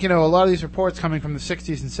seems like a lot of these reports coming from the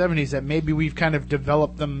 60s and 70s that maybe we've kind of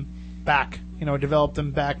developed them back. Develop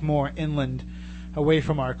them back more inland, away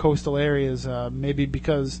from our coastal areas. Maybe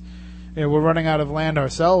because we're running out of land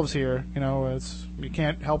ourselves here. You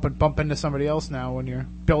can't help but bump into somebody else now when you're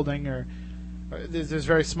building, or there's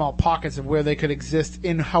very small pockets of where they could exist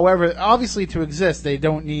in. However, obviously to exist, they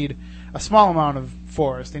don't need a small amount of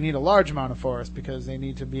forest. They need a large amount of forest because they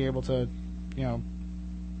need to be able to,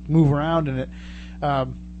 move around in it.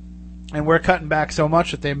 And we're cutting back so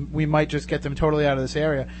much that we might just get them totally out of this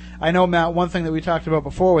area. I know, Matt, one thing that we talked about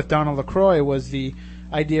before with Donald LaCroix was the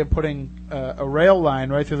idea of putting a rail line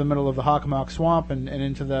right through the middle of the Hockomock Swamp and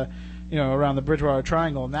into the, around the Bridgewater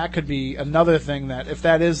Triangle. And that could be another thing that, if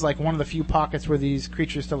that is like one of the few pockets where these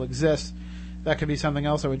creatures still exist, that could be something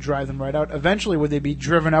else that would drive them right out. Eventually, would they be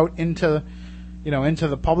driven out into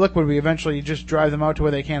the public? Would we eventually just drive them out to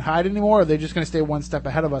where they can't hide anymore? Or are they just going to stay one step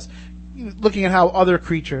ahead of us? Looking at how other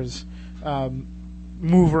creatures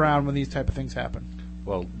move around when these type of things happen.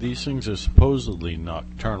 Well, these things are supposedly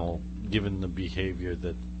nocturnal, given the behavior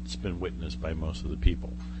that's been witnessed by most of the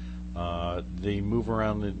people. They move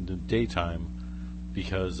around in the daytime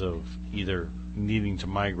because of either needing to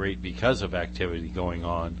migrate because of activity going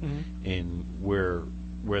on in where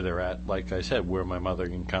they're at. Like I said, where my mother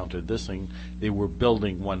encountered this thing, they were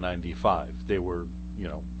building 195. They were,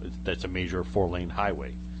 that's a major 4-lane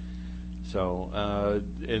highway. So,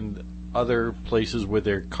 in other places where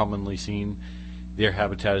they're commonly seen, their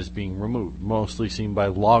habitat is being removed, mostly seen by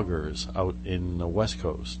loggers out in the West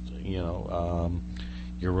Coast.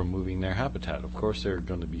 You're removing their habitat. Of course, they're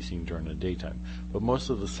going to be seen during the daytime, but most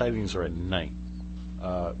of the sightings are at night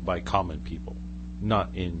by common people,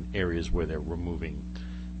 not in areas where they're removing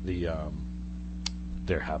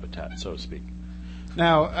their habitat, so to speak.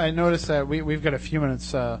 Now, I noticed that we've got a few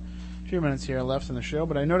minutes here left in the show,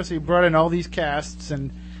 but I noticed that you brought in all these casts,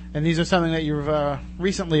 and these are something that you've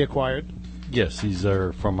recently acquired. Yes, these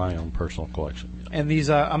are from my own personal collection. Yeah. And these,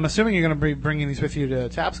 I'm assuming you're going to be bringing these with you to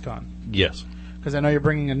TAPSCon. Yes. Because I know you're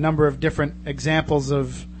bringing a number of different examples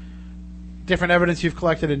of different evidence you've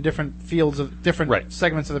collected in different fields of different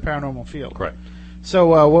segments of the paranormal field. Correct.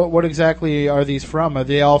 So what exactly are these from? Are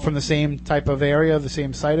they all from the same type of area, the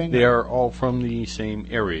same sighting? They are all from the same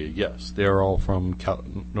area, yes. They are all from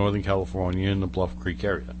Northern California in the Bluff Creek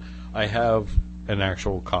area. I have an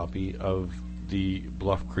actual copy of the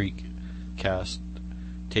Bluff Creek cast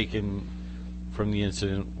taken from the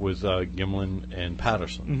incident with Gimlin and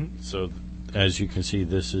Patterson. Mm-hmm. So, as you can see,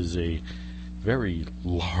 this is a very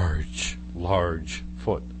large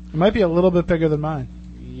foot. It might be a little bit bigger than mine.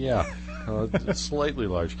 Yeah. It's slightly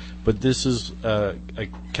large, but this is a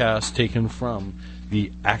cast taken from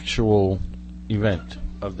the actual event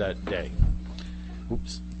of that day.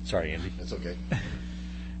 Oops, sorry, Andy. That's okay.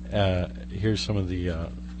 Here's some of the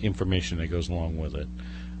information that goes along with it.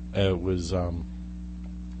 It was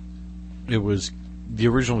the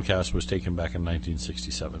original cast was taken back in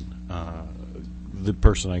 1967. The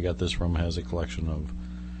person I got this from has a collection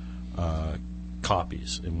of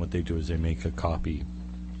copies, and what they do is they make a copy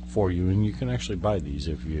for you, and you can actually buy these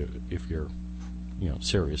if you're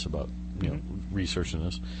serious about researching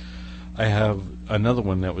this. I have another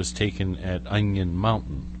one that was taken at Onion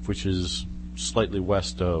Mountain, which is slightly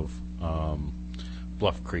west of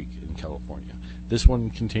Bluff Creek in California. This one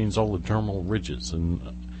contains all the dermal ridges, and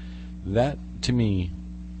that to me,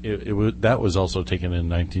 that was also taken in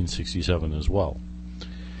 1967 as well.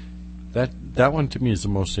 That one to me is the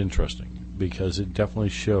most interesting because it definitely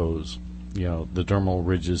shows the dermal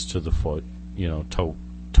ridges to the foot, toe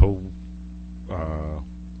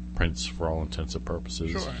prints for all intents and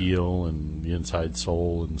purposes, sure. Heel and the inside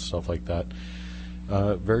sole and stuff like that.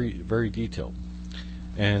 Very, very detailed.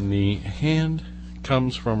 And the hand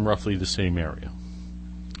comes from roughly the same area.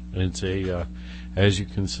 And it's As you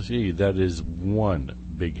can see, that is one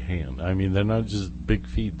big hand. I mean, they're not just big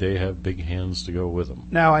feet; they have big hands to go with them.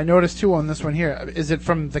 Now, I noticed too on this one here. Is it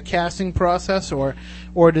from the casting process, or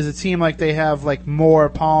does it seem like they have like more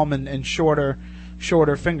palm and shorter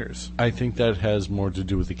fingers? I think that has more to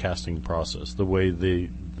do with the casting process, the way the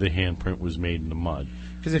handprint was made in the mud.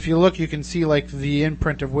 Because if you look, you can see like the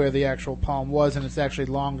imprint of where the actual palm was, and it's actually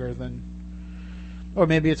longer than. Or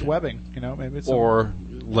maybe it's webbing, maybe it's... Or,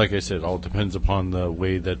 like I said, it all depends upon the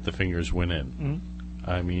way that the fingers went in. Mm-hmm.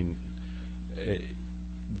 I mean,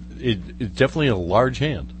 it's definitely a large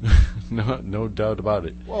hand. No doubt about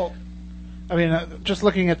it. Well, I mean, just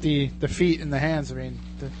looking at the feet and the hands, I mean,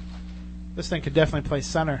 this thing could definitely play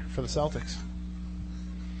center for the Celtics.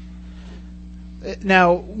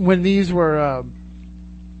 Now, when these were...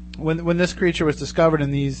 when this creature was discovered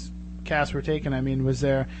and these casts were taken, I mean, was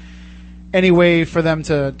there... any way for them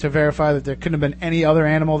to verify that there couldn't have been any other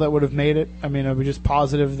animal that would have made it? I mean, are we just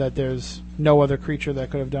positive that there's no other creature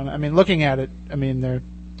that could have done it? I mean, looking at it, I mean, they're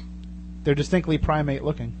distinctly primate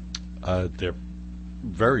looking. They're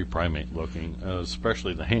very primate looking,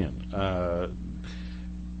 especially the hand.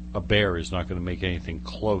 A bear is not going to make anything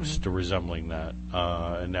close to resembling that,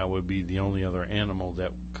 and that would be the only other animal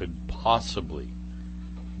that could possibly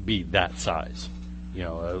be that size.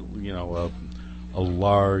 A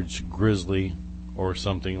large grizzly or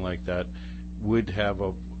something like that would have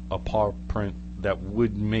a paw print that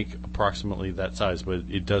would make approximately that size, but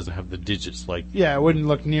it doesn't have the digits like... Yeah, it wouldn't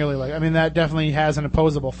look nearly like... I mean, that definitely has an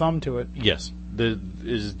opposable thumb to it. Yes. There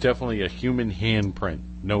is definitely a human hand print.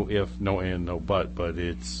 No if, no and, no but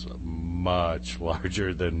it's much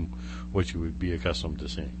larger than what you would be accustomed to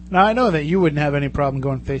seeing. Now, I know that you wouldn't have any problem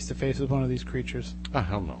going face-to-face with one of these creatures.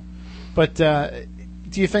 Hell no. But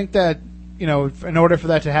do you think that... in order for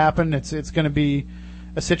that to happen, it's going to be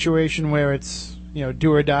a situation where it's,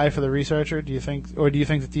 do or die for the researcher? Do you think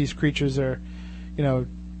that these creatures are,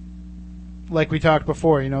 like we talked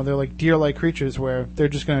before, they're like deer-like creatures where they're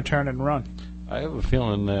just going to turn and run? I have a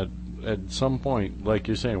feeling that at some point, like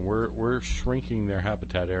you're saying, we're shrinking their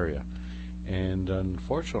habitat area, and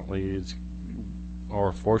unfortunately,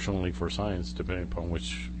 or fortunately for science, depending upon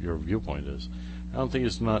which your viewpoint is. I don't think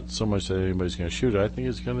it's not so much that anybody's going to shoot it. I think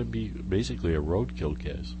it's going to be basically a roadkill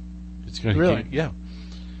case. It's going to really? Yeah.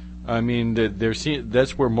 I mean, they're seeing.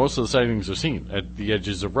 That's where most of the sightings are seen, at the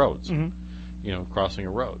edges of roads. Mm-hmm. Crossing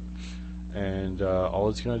a road, and all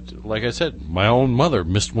it's going to, like I said, my own mother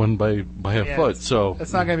missed one by a foot. So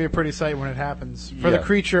it's not going to be a pretty sight when it happens for the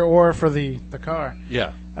creature or for the car.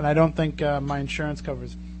 Yeah. And I don't think my insurance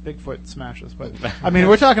covers Bigfoot smashes, but I mean,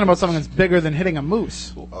 we're talking about something that's bigger than hitting a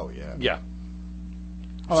moose. Oh yeah. Yeah.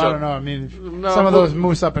 Oh, I don't know. I mean, some of those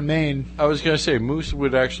moose up in Maine. I was going to say moose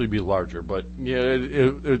would actually be larger, but yeah,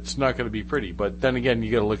 it's not going to be pretty. But then again,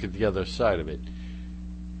 you got to look at the other side of it.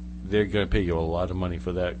 They're going to pay you a lot of money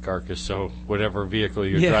for that carcass, so whatever vehicle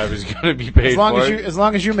you drive is going to be paid for. As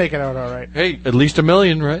long as you make it out all right. Hey, at least $1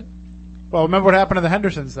 million, right? Well, remember what happened to the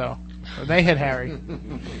Hendersons, though? When they hit Harry.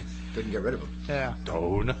 Couldn't get rid of him. Yeah.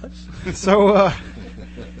 Donuts.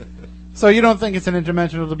 So you don't think it's an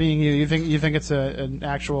interdimensional being either? You think it's an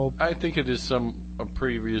actual? I think it is a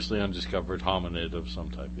previously undiscovered hominid of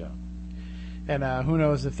some type. Yeah. And who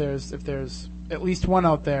knows if there's at least one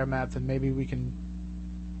out there, Matt? Then maybe we can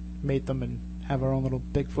mate them and have our own little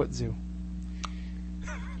Bigfoot zoo.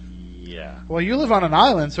 Yeah. Well, you live on an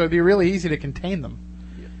island, so it'd be really easy to contain them.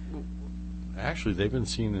 Yeah. Actually, they've been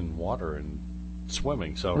seen in water and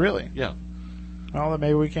swimming. So really, yeah. Well, then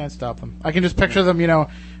maybe we can't stop them. I can just picture them,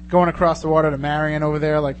 going across the water to Marion over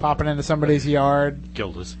there, like popping into somebody's yard.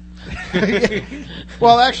 Gilda's.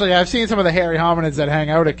 Well, actually, I've seen some of the hairy hominids that hang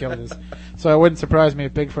out at Gilda's, so it wouldn't surprise me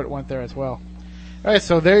if Bigfoot went there as well. All right,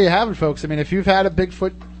 so there you have it, folks. I mean, if you've had a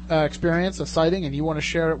Bigfoot experience, a sighting, and you want to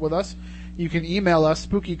share it with us, you can email us,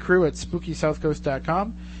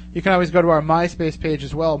 spookykrew@spookysouthcoast.com. You can always go to our MySpace page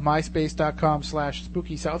as well,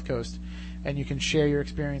 myspace.com/spookysouthcoast, and you can share your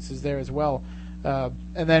experiences there as well. And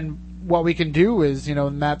then what we can do is,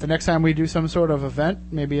 Matt, the next time we do some sort of event,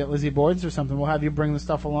 maybe at Lizzie Borden's or something, we'll have you bring the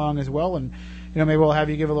stuff along as well, and maybe we'll have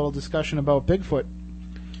you give a little discussion about Bigfoot.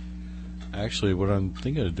 Actually, what I'm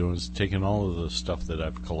thinking of doing is taking all of the stuff that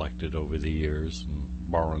I've collected over the years and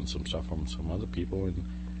borrowing some stuff from some other people and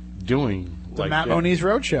doing the Matt Moniz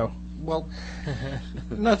Roadshow. Well,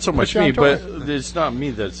 not so much me, but it's not me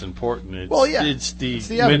that's important. It's, it's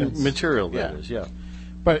the evidence. Material that is, yeah.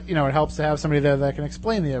 But, it helps to have somebody there that can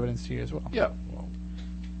explain the evidence to you as well. Yeah.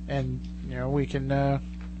 And, we can,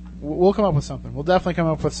 we'll come up with something. We'll definitely come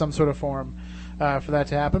up with some sort of forum for that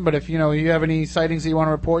to happen. But if, you have any sightings that you want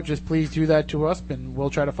to report, just please do that to us, and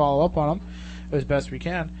we'll try to follow up on them as best we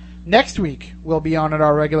can. Next week, we'll be on at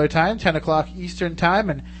our regular time, 10 o'clock Eastern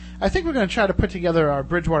Time, and I think we're going to try to put together our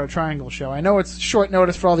Bridgewater Triangle show. I know it's short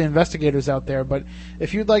notice for all the investigators out there, but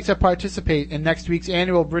if you'd like to participate in next week's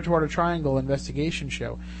annual Bridgewater Triangle investigation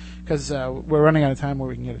show, because we're running out of time where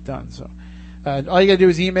we can get it done. So all you got to do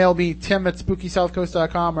is email me,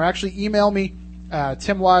 tim@spookysouthcoast.com, or actually email me,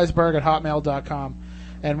 timweisberg@hotmail.com.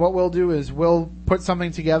 And what we'll do is we'll put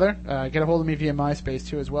something together. Get a hold of me via MySpace,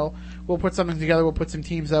 too, as well. We'll put something together. We'll put some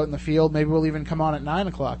teams out in the field. Maybe we'll even come on at 9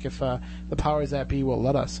 o'clock if the powers that be will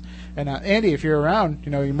let us. And, Andy, if you're around,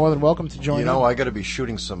 you're more than welcome to join in. I got to be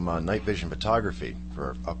shooting some night vision photography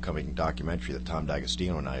for an upcoming documentary that Tom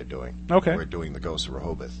D'Agostino and I are doing. Okay. We're doing the Ghosts of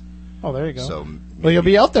Rehoboth. Oh, there you go. So well, you'll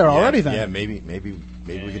be out there already then. Yeah, maybe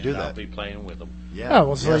we could do that. I'll be playing with them. Yeah. Oh,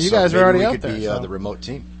 well, so you guys are already out there. We could be the remote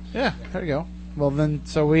team. Yeah, there you go. Well, then,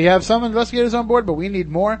 so we have some investigators on board, but we need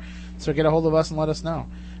more, so get a hold of us and let us know.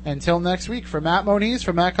 Until next week, for Matt Moniz,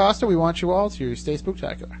 for Matt Costa, we want you all to stay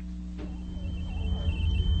spooktacular.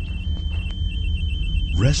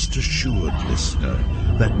 Rest assured, listener,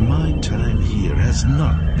 that my time here has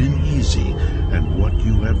not been easy, and what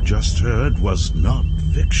you have just heard was not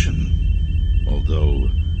fiction. Although,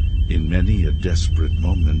 in many a desperate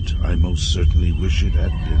moment, I most certainly wish it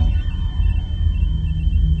had been.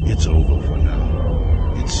 It's over for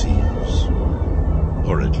now, it seems.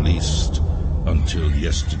 Or at least, until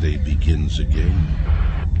yesterday begins again.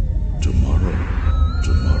 Tomorrow.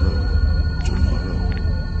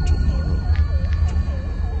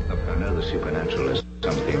 Look, I know the supernatural is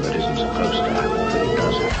something that